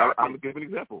nothing would have happened? I'm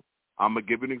going to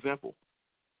give an example.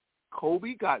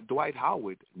 Kobe got Dwight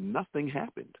Howard. Nothing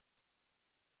happened.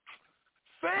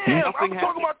 Fam, I'm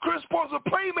talking about Chris Paul as a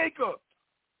playmaker.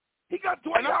 He got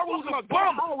Dwight Howard as a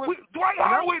bum. Dwight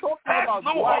Howard has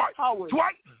no heart.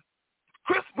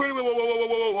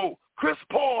 Whoa. Chris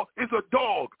Paul is a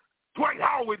dog. Dwight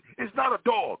Howard is not a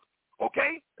dog.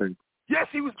 Okay? Yes,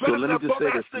 he was better than that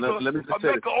bum-ass nigga,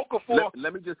 Emeka Okafor.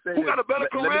 Let me just say who got a better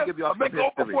career?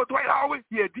 Emeka Okafor, Dwight Howard?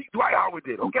 Yeah, Dwight Howard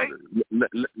did, okay?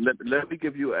 Let me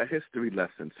give you a history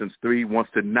lesson, since 3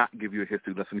 wants to not give you a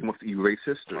history lesson. He wants to erase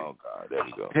history. Oh, God, there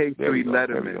you go. Hey, 3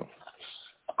 Letterman.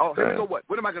 Oh, here we go.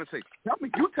 What am I going to say?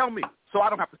 Tell me, so I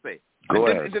don't have to say. Go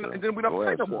ahead, and then we don't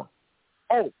say no more.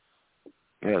 Oh.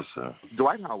 Yes, sir.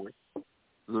 Dwight Howard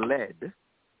led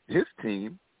his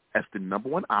team as the number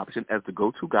 1 option, as the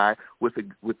go-to guy, with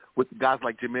guys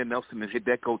like Jameer Nelson and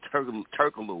Hideko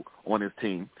Turkoglu on his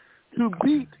team, to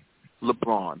beat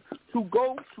LeBron, to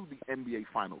go to the NBA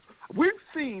Finals. We've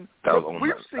seen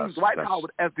Dwight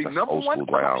Howard as the number 1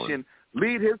 option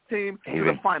lead his team to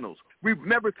the Finals. We've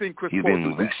never seen Chris Paul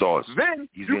do that. He's been weak sauce.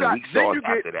 He's been weak sauce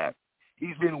after that.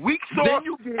 He's been weak sauce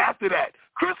after that.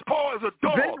 Chris Paul is a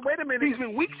dog. Wait a minute. He's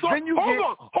been weak sauce.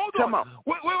 Hold on.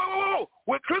 Wait.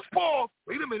 When Chris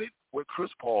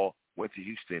Paul went to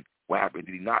Houston, what happened?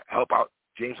 Did he not help out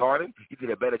James Harden? He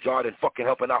did a better job than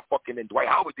helping out than Dwight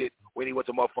Howard did when he went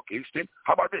to motherfucking Houston.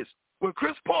 How about this? When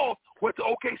Chris Paul went to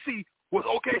OKC, was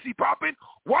OKC popping?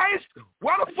 Why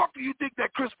the fuck do you think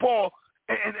that Chris Paul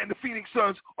and the Phoenix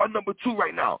Suns are number 2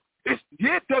 right now? It's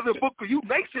Devin Booker. You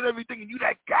makes it everything, and you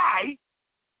that guy.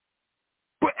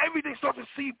 But everything starts with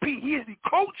CP. He is the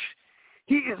coach.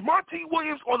 He is Monty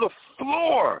Williams on the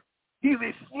floor. He's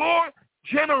a floor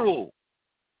general.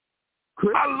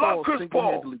 I love Chris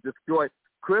Paul.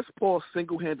 Chris Paul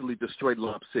single-handedly destroyed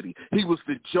Lob City. He was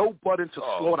the Joe Budden to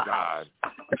Slaughterhouse.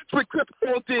 That's what Chris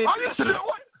Paul did.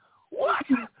 What?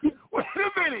 Wait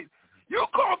a minute. You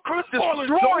call Chris Paul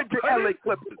destroyed the LA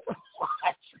Clippers.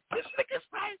 What? This nigga's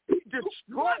right. He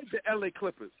destroyed the LA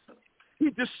Clippers.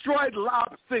 He destroyed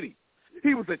Lob City.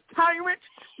 He was a tyrant.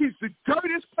 He's the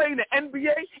dirtiest player in the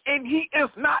NBA, and he is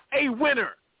not a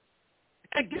winner.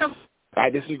 And guess I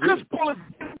disagree. Chris Paul is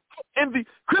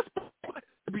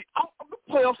to be out of the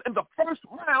playoffs in the first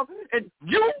round, and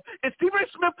you and Stephen A.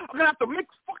 Smith are gonna have to make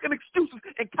fucking excuses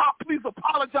and Kyle, please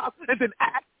apologize, and then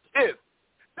act if.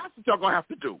 That's what y'all gonna have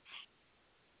to do.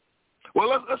 Well,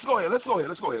 let's go ahead. Let's go ahead,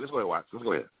 Watts. Let's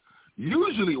go ahead.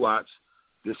 Usually, Watts,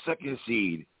 the second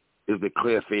seed is the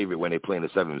clear favorite when they play in the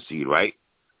 7th seed, right?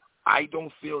 I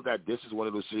don't feel that this is one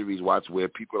of those series, Watts, where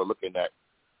people are looking at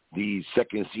the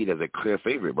second seed as a clear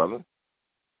favorite, brother,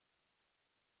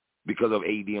 because of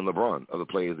AD and LeBron, of the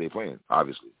players they're playing,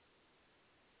 obviously.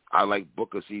 I like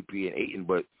Booker, CP, and Ayton,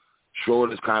 but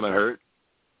Schroeder's kind of hurt.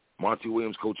 Monty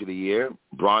Williams, Coach of the Year.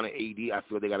 Bron and AD, I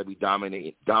feel they got to be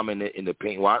dominant in the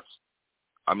paint, Watts.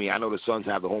 I mean, I know the Suns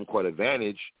have the home court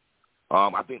advantage.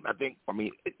 I think.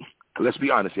 Let's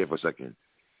be honest here for a second.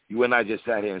 You and I just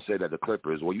sat here and said that the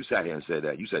Clippers. Well, you sat here and said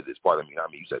that. You said this. Pardon me.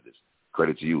 You said this.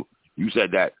 Credit to you. You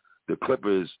said that the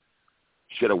Clippers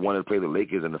should have wanted to play the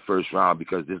Lakers in the first round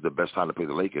because this is the best time to play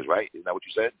the Lakers, right? Isn't that what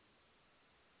you said?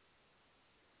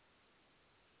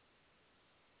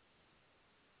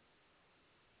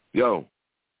 Yo.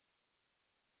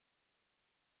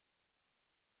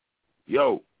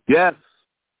 Yes.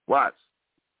 Watts.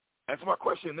 Answer my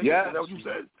question, nigga. Yes. Is that what you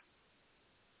said?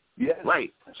 Yes.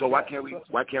 Right. So why can't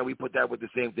we put that with the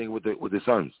same thing with the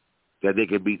Suns? That they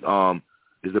could beat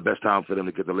is the best time for them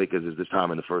to get the Lakers is this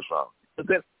time in the first round.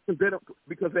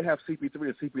 Because they have CP3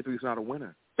 and CP3 is not a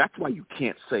winner. That's why you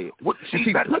can't say it. That's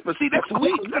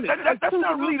weak. That's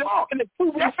not real talk.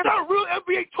 That's not real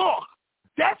NBA talk.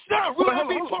 That's not real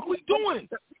NBA talk we doing.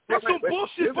 That's some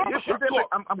bullshit barbershop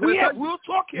talk. We have real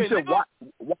talk here, nigga.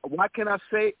 Why can I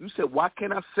say it? You said, why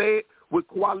can I say it with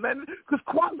Kawhi Leonard? Because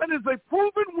Kawhi Leonard is a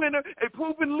proven winner, a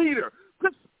proven leader.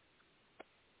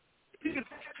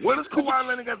 What does Kawhi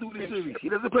Leonard got to do with this series? He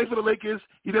doesn't play for the Lakers.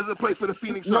 He doesn't play for the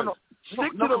Phoenix Suns.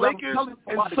 Stick to the Lakers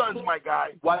and Suns, my guy.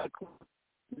 Why?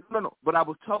 No. But I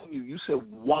was telling you. You said,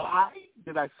 why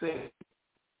did I say it?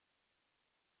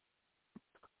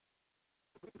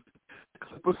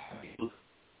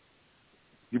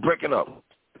 You're breaking up.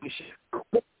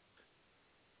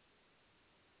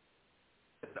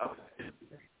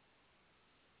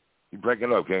 You're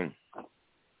breaking up, King.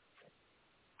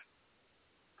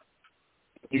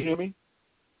 You hear me?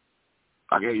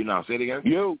 I hear you now. Say it again.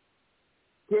 Yo.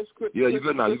 Yeah, you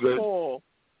good now. You good.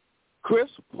 Chris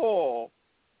Paul,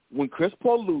 when Chris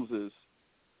Paul loses,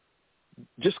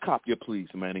 just cop your pleas,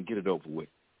 man, and get it over with.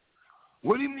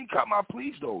 What do you mean cop my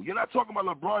pleas, though? You're not talking about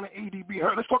LeBron and AD being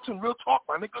hurt. Let's talk some real talk,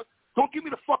 my nigga. Don't give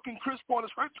me the fucking Chris Paul and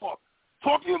his hurt talk.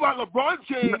 Talk to me about LeBron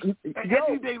James and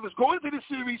Anthony Davis going into this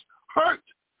series hurt.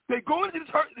 They go into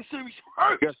this series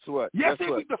hurt. Guess what? Yes, they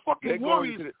beat the fucking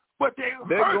Warriors, but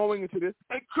they're going into this.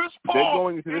 And Chris Paul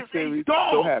is series a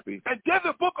dog. So happy. And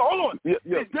Devin Booker, hold on.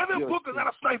 Is Devin Booker not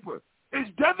a sniper? Is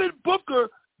Devin Booker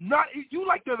not? You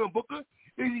like Devin Booker?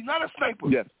 Is he not a sniper?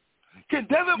 Yes. Can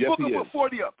Devin Booker put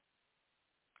 40 up?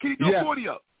 Can he do 40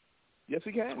 up? Yes,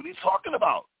 he can. That's what he's talking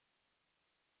about.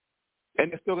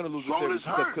 And they're still going to lose the series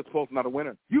because Chris Paul's not a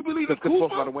winner. You believe in Kuzma? Chris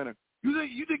Paul's not a winner.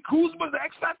 You think Kuzma's the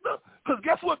X factor? Because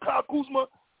guess what, Kyle Kuzma?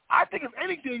 I think if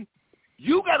anything,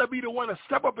 you got to be the one to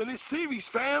step up in this series,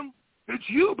 fam. It's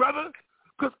you, brother.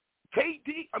 Because AD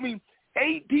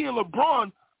and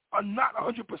LeBron are not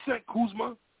 100%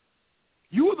 Kuzma.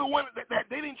 You were the one that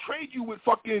they didn't trade you with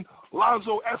fucking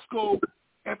Lonzo Esco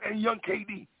and young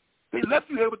KD. They left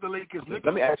you here with the Lakers, nigga.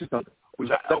 Let me ask you something.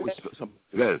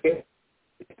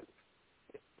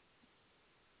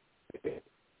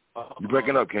 You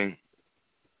breaking up, King?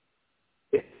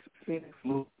 If Phoenix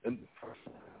loses in the first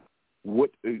round,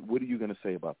 what are you going to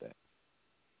say about that?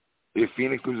 If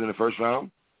Phoenix loses in the first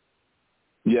round?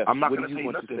 Yes. I'm not going to say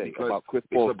nothing about Chris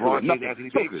Paul. It's LeBron James, Anthony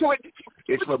Davis.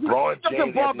 It's LeBron James, Anthony Davis. It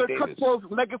doesn't bother Chris Paul's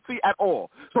legacy at all.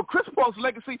 So Chris Paul's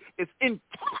legacy is intact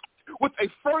with a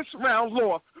first-round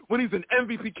loss when he's an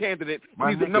MVP candidate.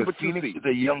 He's the number 2 seed. It's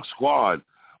a young squad.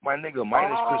 My nigga,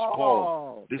 minus Chris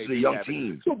Paul. This is a young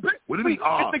team. So, what do you mean?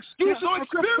 It's excuse no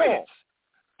experience.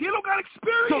 They don't got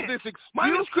experience. So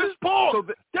minus Chris Paul. So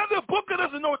Devin Booker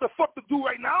doesn't know what the fuck to do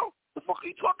right now. The fuck are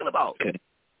you talking about?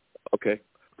 Okay.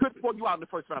 Chris Paul, you out in the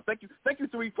first round. Thank you,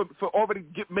 Three, for already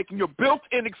making your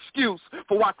built-in excuse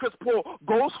for why Chris Paul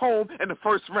goes home in the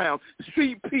first round.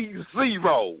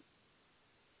 CP0.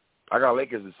 I got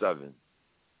Lakers in 7.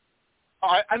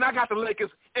 All right, and I got the Lakers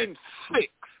in 6.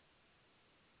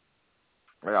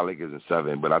 I got Lakers in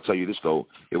 7, but I'll tell you this though,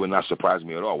 it would not surprise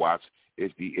me at all. Watch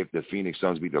if the Phoenix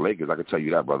Suns beat the Lakers, I can tell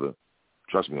you that, brother.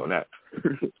 Trust me on that.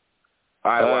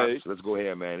 All right, watch. Let's go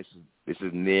ahead, man. This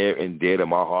is near and dear to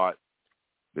my heart.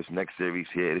 This next series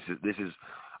here, this is.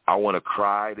 I want to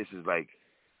cry. This is like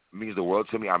means the world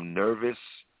to me. I'm nervous.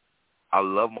 I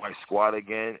love my squad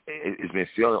again. It's been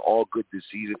feeling all good this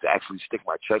season to actually stick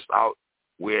my chest out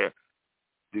where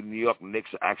the New York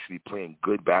Knicks are actually playing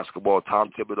good basketball.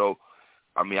 Tom Thibodeau,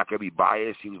 I mean, I could be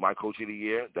biased. He was my coach of the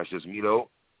year. That's just me, though.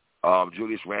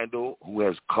 Julius Randle, who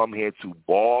has come here to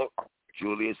ball.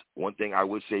 Julius, one thing I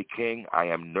would say, King, I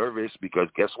am nervous because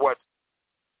guess what?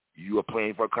 You are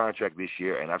playing for a contract this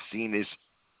year, and I've seen this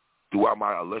throughout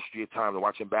my illustrious time of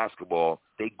watching basketball.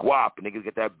 They guap, niggas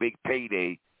get that big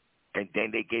payday, and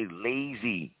then they get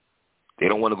lazy. They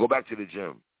don't want to go back to the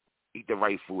gym, eat the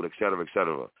right food, et cetera, et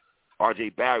cetera.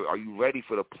 R.J. Barrett, are you ready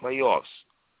for the playoffs?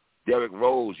 Derrick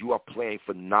Rose, you are playing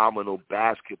phenomenal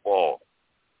basketball.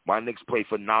 My Knicks play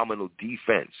phenomenal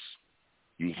defense.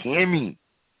 You hear me?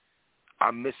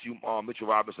 I miss you, Mitchell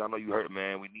Robinson. I know you hurt,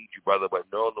 man. We need you, brother. But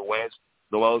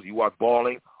Noel, you are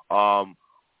balling.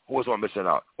 Who else am I missing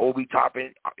out? Obi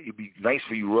Toppin, it'd be nice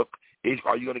for you, Rook.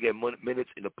 Are you going to get minutes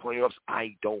in the playoffs?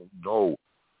 I don't know.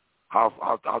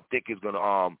 How thick is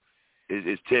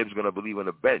Tibbs going to believe in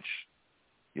the bench?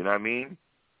 You know what I mean?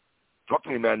 Talk to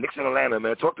me, man. Knicks in Atlanta,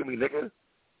 man. Talk to me, nigga.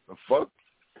 The fuck?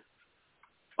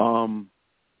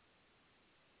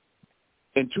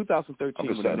 In 2013,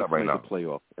 when they made the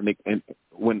playoff,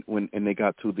 and they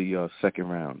got to the second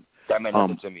round. That meant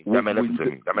nothing to me. That meant nothing to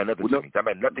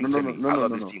me. I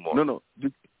love this team more. No.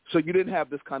 So you didn't have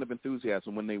this kind of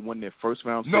enthusiasm when they won their first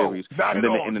round series. Not and at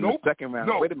then, all. And in the second round,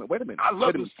 wait a minute. I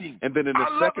love this team. And then in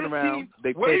the second round,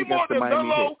 they played against the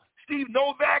Miami Heat. Steve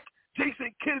Novak,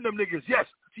 Jason Kidd, and them niggas. Yes,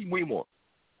 team way more.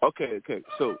 Okay.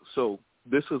 So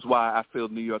this is why I feel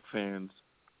New York fans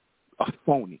are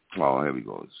phony. Oh, here we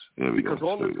go. Because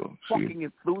all this fucking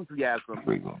enthusiasm,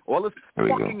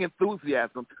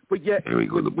 enthusiasm, but yet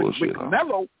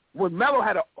when Melo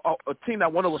had a team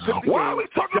that won over 50 games. Why are we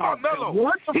talking about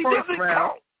Melo? He doesn't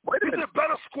count. He's a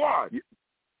better squad.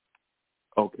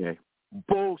 Okay.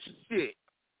 Bullshit.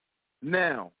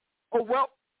 Now,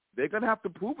 they're going to have to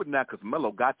prove it now because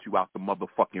Melo got you out the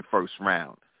motherfucking first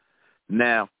round.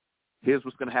 Now, here's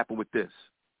what's going to happen with this.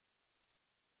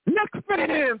 Knicks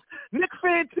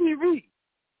fan TV.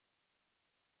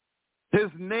 His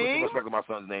name? Put some respect on my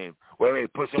son's name.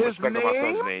 Wait. Put some respect on my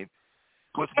son's name.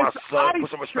 Put some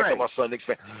respect on my son, Knicks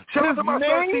fan. Shout out to my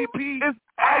son, CP,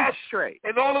 Ash,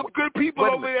 and all the good people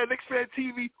over there at Knicks Fan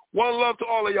TV. One love to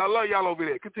all of y'all. Love y'all over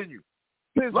there. Continue.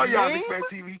 Love y'all, Knicks Fan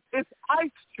TV. It's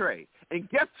Ice Tray. And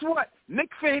guess what?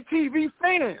 Knicks Fan TV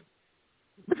fans.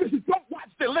 Because you don't watch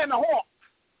the Atlanta Hawks.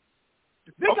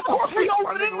 Of course,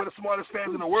 my nigga, we're the smartest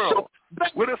fans in the world.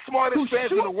 We're the smartest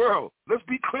fans in the world. Let's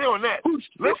be clear on that.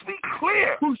 Let's be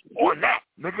clear on that,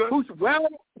 nigga.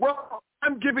 Well,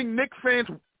 I'm giving Knicks fans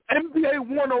NBA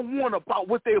 101 about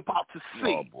what they're about to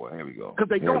see. Oh, boy, here we go. Because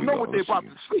they don't know what they're about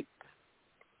to see.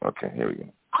 Okay, here we go.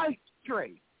 Ice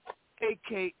Tray,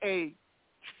 a.k.a.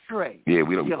 Trey. Yeah,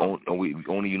 we don't.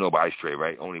 Only you know about Ice Trey,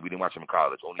 right? Only we didn't watch him in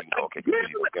college. Only you know. Okay,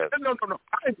 No.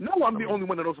 I know I'm the only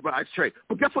one that knows about Ice Trey.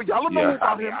 But guess what? Y'all know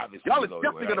about him. Y'all are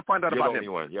definitely going to find out about him.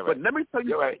 But let me tell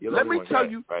you. Let me tell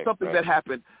you something that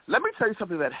happened. Let me tell you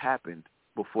something that happened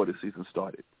before the season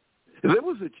started. There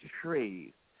was a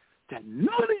trade that none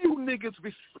of you niggas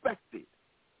respected.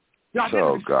 Y'all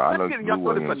didn't respect it, and y'all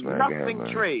thought it was a nothing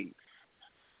trade.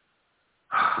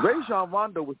 Rajon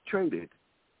Rondo was traded,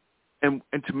 and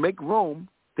to make room,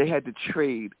 they had to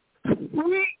trade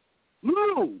Sweet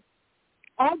Lou,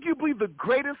 arguably the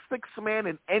greatest sixth man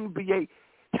in NBA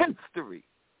history.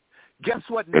 Guess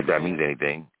what? If that means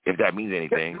anything. But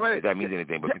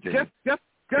continue. Guess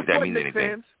what, Knicks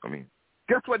fans?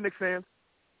 Guess what, Knicks fans?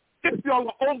 If y'all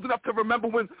are old enough to remember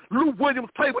when Lou Williams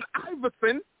played with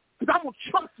Iverson, because I don't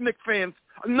trust Knicks fans'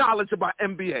 knowledge about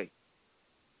NBA.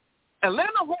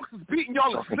 Atlanta Hawks is beating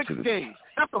y'all in 6 games.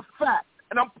 That's a fact,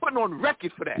 and I'm putting on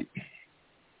record for that.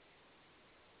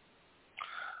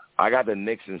 I got the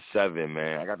Knicks in 7,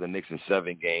 man. I got the Knicks in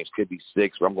 7 games. Could be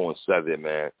 6, but I'm going 7,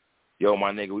 man. Yo,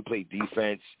 my nigga, we play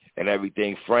defense and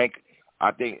everything. Frank,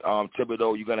 I think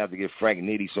Thibodeau, you're going to have to give Frank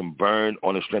Nitty some burn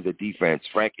on the strength of defense.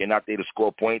 Frank, you're not there to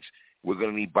score points. We're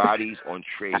going to need bodies on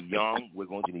Trae Young. We're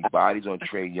going to need bodies on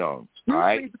Trae Young. All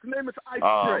right? His name is Ice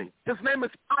Trae. His name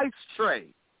is Ice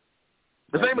Trae.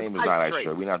 His name is not Ice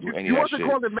Trae. We're not doing any of that shit. You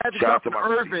wasn't calling Magic Johnson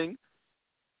Irving.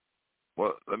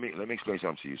 Well, let me explain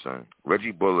something to you, son.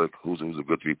 Reggie Bullock, who's a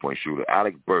good 3-point shooter.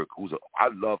 Alec Burke, I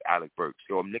love Alec Burke.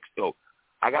 So Knicks,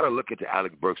 I got to look into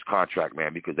Alec Burke's contract,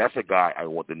 man, because that's a guy I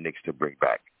want the Knicks to bring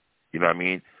back. You know what I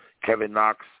mean? Kevin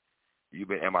Knox, you've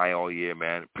been MIA all year,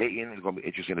 man. Peyton is going to be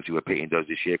interesting to see what Peyton does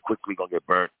this year. Quickly going to get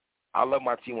burnt. I love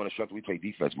my team on the strength. We play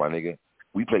defense, my nigga.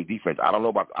 We play defense. I don't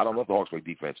know if the Hawks play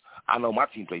defense. I know my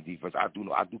team play defense. I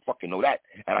do fucking know that.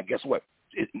 And I guess what?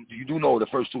 You do know the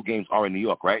first 2 games are in New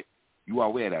York, right? You are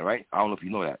aware of that, right? I don't know if you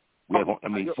know that. We have,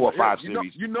 4 or 5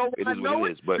 series. You know it I is know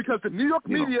what it is. But because the New York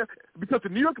media,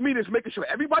 is making sure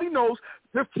everybody knows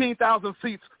 15,000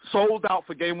 seats sold out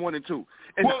for game 1 and 2.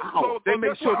 And they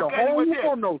made sure the whole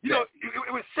world knows that.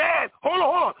 It was sad. Hold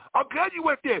on. I'm glad you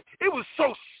went there. It was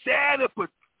so sad and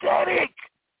pathetic.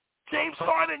 James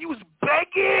Harden, you was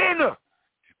begging,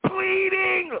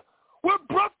 pleading. Where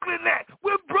Brooklyn at?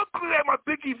 My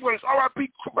Biggie voice. R.I.P.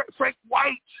 Frank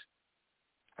White.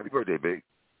 Happy birthday, Big.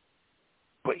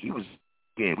 But he was,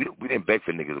 again, we didn't beg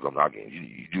for niggas to come to our games.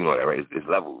 You do know that, right? It's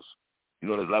levels. You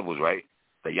know there's levels, right?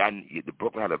 That the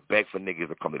Brooklyn had to beg for niggas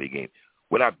to come to the game.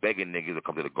 We're not begging niggas to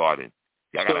come to the Garden.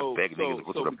 Y'all gotta beg niggas to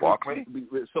go to the Barclay.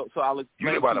 So I'll explain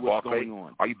you live by the what's Barclay? going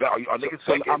on. Are niggas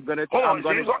begging? I'm gonna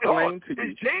explain to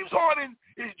you.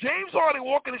 Is James Harden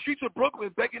walking the streets of Brooklyn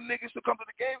begging niggas to come to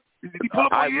the game? Did he pull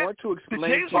up on you? I want to explain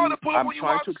to you. I'm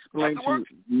trying to explain to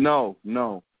you.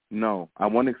 No. I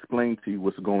want to explain to you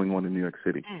what's going on in New York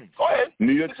City. Go ahead.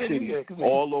 New York City,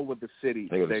 all over the city,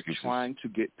 they're trying to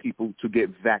get people to get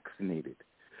vaccinated.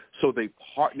 So they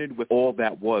partnered with all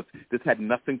that was. This had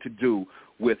nothing to do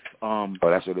with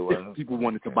that's what it was. People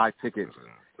wanted to buy tickets.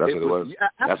 That's what it was.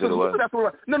 Absolutely, that's what it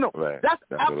was. No. Right. That's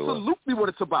absolutely what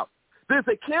it's about. There's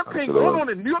a campaign going on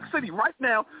in New York City right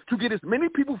now to get as many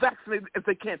people vaccinated as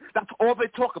they can. That's all they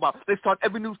talk about. They start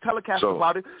every news telecast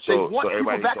about it. They want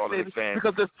people vaccinated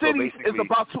because the city is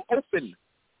about to open.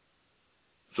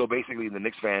 So basically, the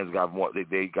Knicks fans got more.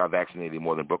 They got vaccinated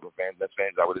more than Brooklyn fans. Nets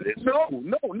fans. Is that what it is? No.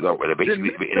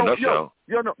 Basically, in a nutshell.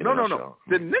 No.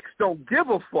 The Knicks don't give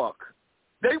a fuck.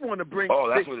 They want to bring. Oh,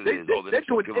 that's what it is. They're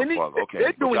doing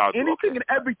anything and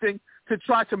everything to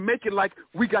try to make it like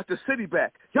we got the city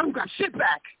back. Y'all got shit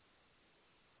back.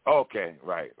 Okay,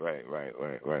 right.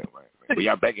 But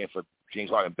y'all begging for James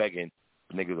Harden begging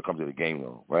for niggas to come to the game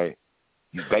though, right?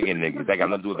 He's begging niggas. That got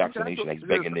nothing to do with vaccination. He's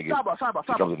begging niggas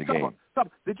to come to the game.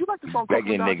 Did you like the song?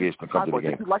 Begging niggas to come to the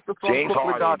game. Did you like the song James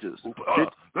Harden.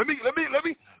 Let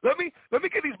me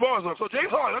get these bars on. So James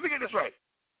Harden, let me get this right.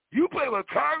 You play with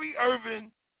Kyrie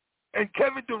Irving and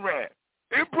Kevin Durant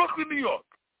in Brooklyn, New York,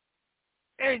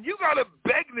 and you gotta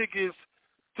beg niggas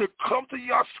to come to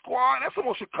your squad. That's some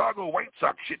more Chicago White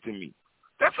Sox shit to me.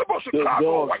 That's about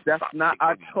Chicago White Sox. That's not.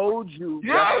 I told you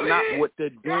that's not what they're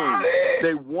doing.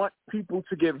 They want people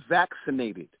to get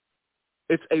vaccinated.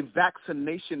 It's a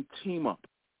vaccination team up.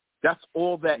 That's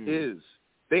all that is.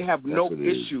 They have no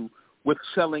issue with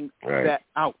selling that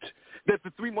out. They're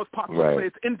the 3 most popular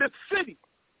players in this city.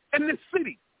 They're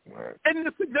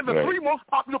the 3 most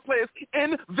popular players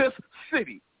in this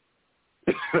city.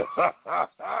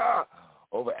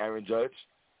 Over Aaron Judge.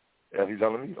 As he's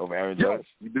telling me, over Aaron Judge.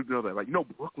 You do know that, right? You know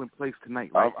Brooklyn plays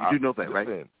tonight, right? You do know that,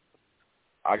 right?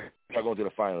 I got going to the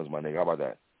finals, my nigga. How about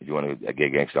that? If you want to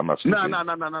get gangster, I'm not saying. No. I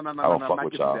don't fuck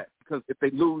with y'all. That. Because if they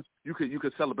lose, you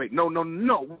could celebrate. No.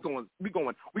 We're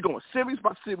going series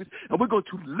by series, and we're going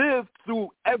to live through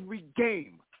every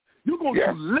game. You're going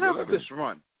to live this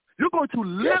run. You're going to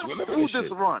live through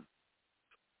this run.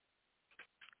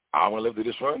 I want to live through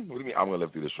this run? What do you mean I'm going to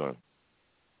live through this run?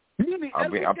 Meaning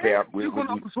you're going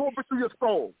to absorb it through your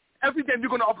soul. Every game, you're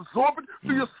going to absorb it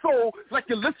through your soul like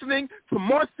you're listening to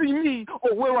Marcy Me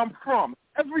or Where I'm From.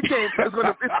 Every game it's going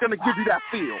to give you that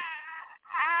feel.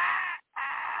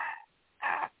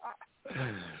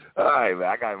 All right, man.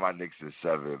 I got my Knicks in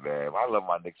 7, man. I love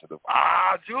my Knicks in the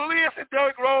Julius and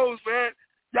Derrick Rose, man.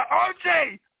 Yeah,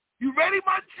 RJ, you ready,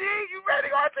 my G? You ready,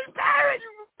 RJ Barrett?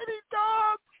 You ready,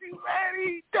 dogs? You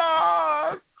ready,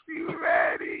 dogs? You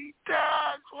ready,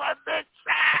 dogs? What Knicks?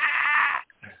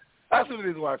 That's what it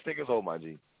is. Why I think it's home, my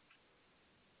G.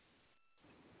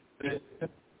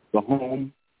 The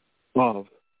home of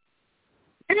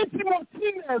Angie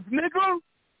Martinez, nigga.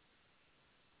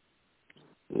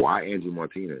 Why Angie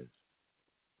Martinez?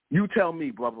 You tell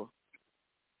me, brother.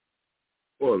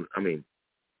 Well, I mean,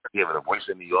 I gave her the Voice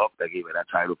of New York. That gave her that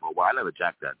title for a while. I never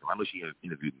jacked that. I know she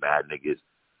interviewed mad niggas,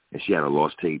 and she had a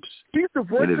lost tapes. She's the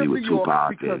Voice of New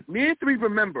York because me and Three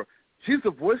remember. She's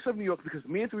the Voice of New York because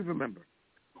me and Three remember.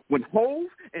 When Hove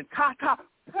and Tata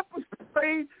pepper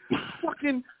sprayed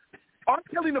fucking R.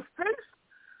 Kelly in the face,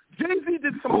 Jay-Z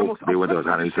did some of the most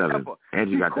uplifting shit ever.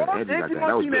 Angie got that.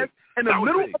 That was big. In the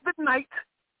middle of the night,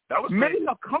 made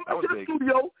her come into the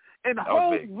studio, and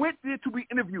Hove went there to be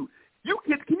interviewed. Can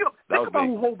you think about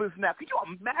who Hove is now? Can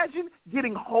you imagine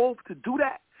getting Hove to do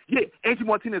that? Yeah, Angie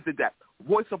Martinez did that.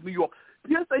 Voice of New York.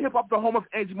 PSA Hip Hop, the home of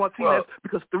Angie Martinez,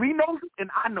 because Three knows it and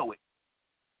I know it.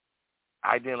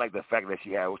 I didn't like the fact that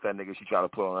she had, what's that nigga she tried to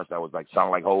put on us that was like,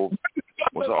 sound like Hove?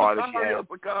 What's the artist she had?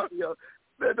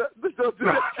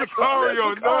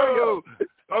 Sicario, no.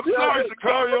 I'm sorry,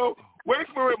 Sicario. Wait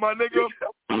for it, my nigga.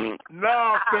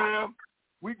 Nah, fam.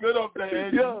 We good off that,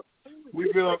 Angie.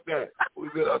 We good off that.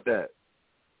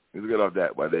 It's good off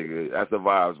that, my nigga. That's the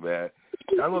vibes, man.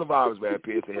 I know the vibes, man.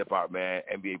 PSA Hip Hop, man.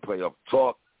 NBA playoff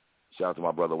talk. Shout out to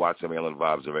my brother watching me. I know the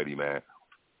vibes already, man.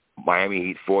 Miami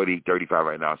Heat 40-35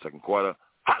 right now, second quarter.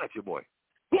 Holla at your boy.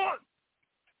 1.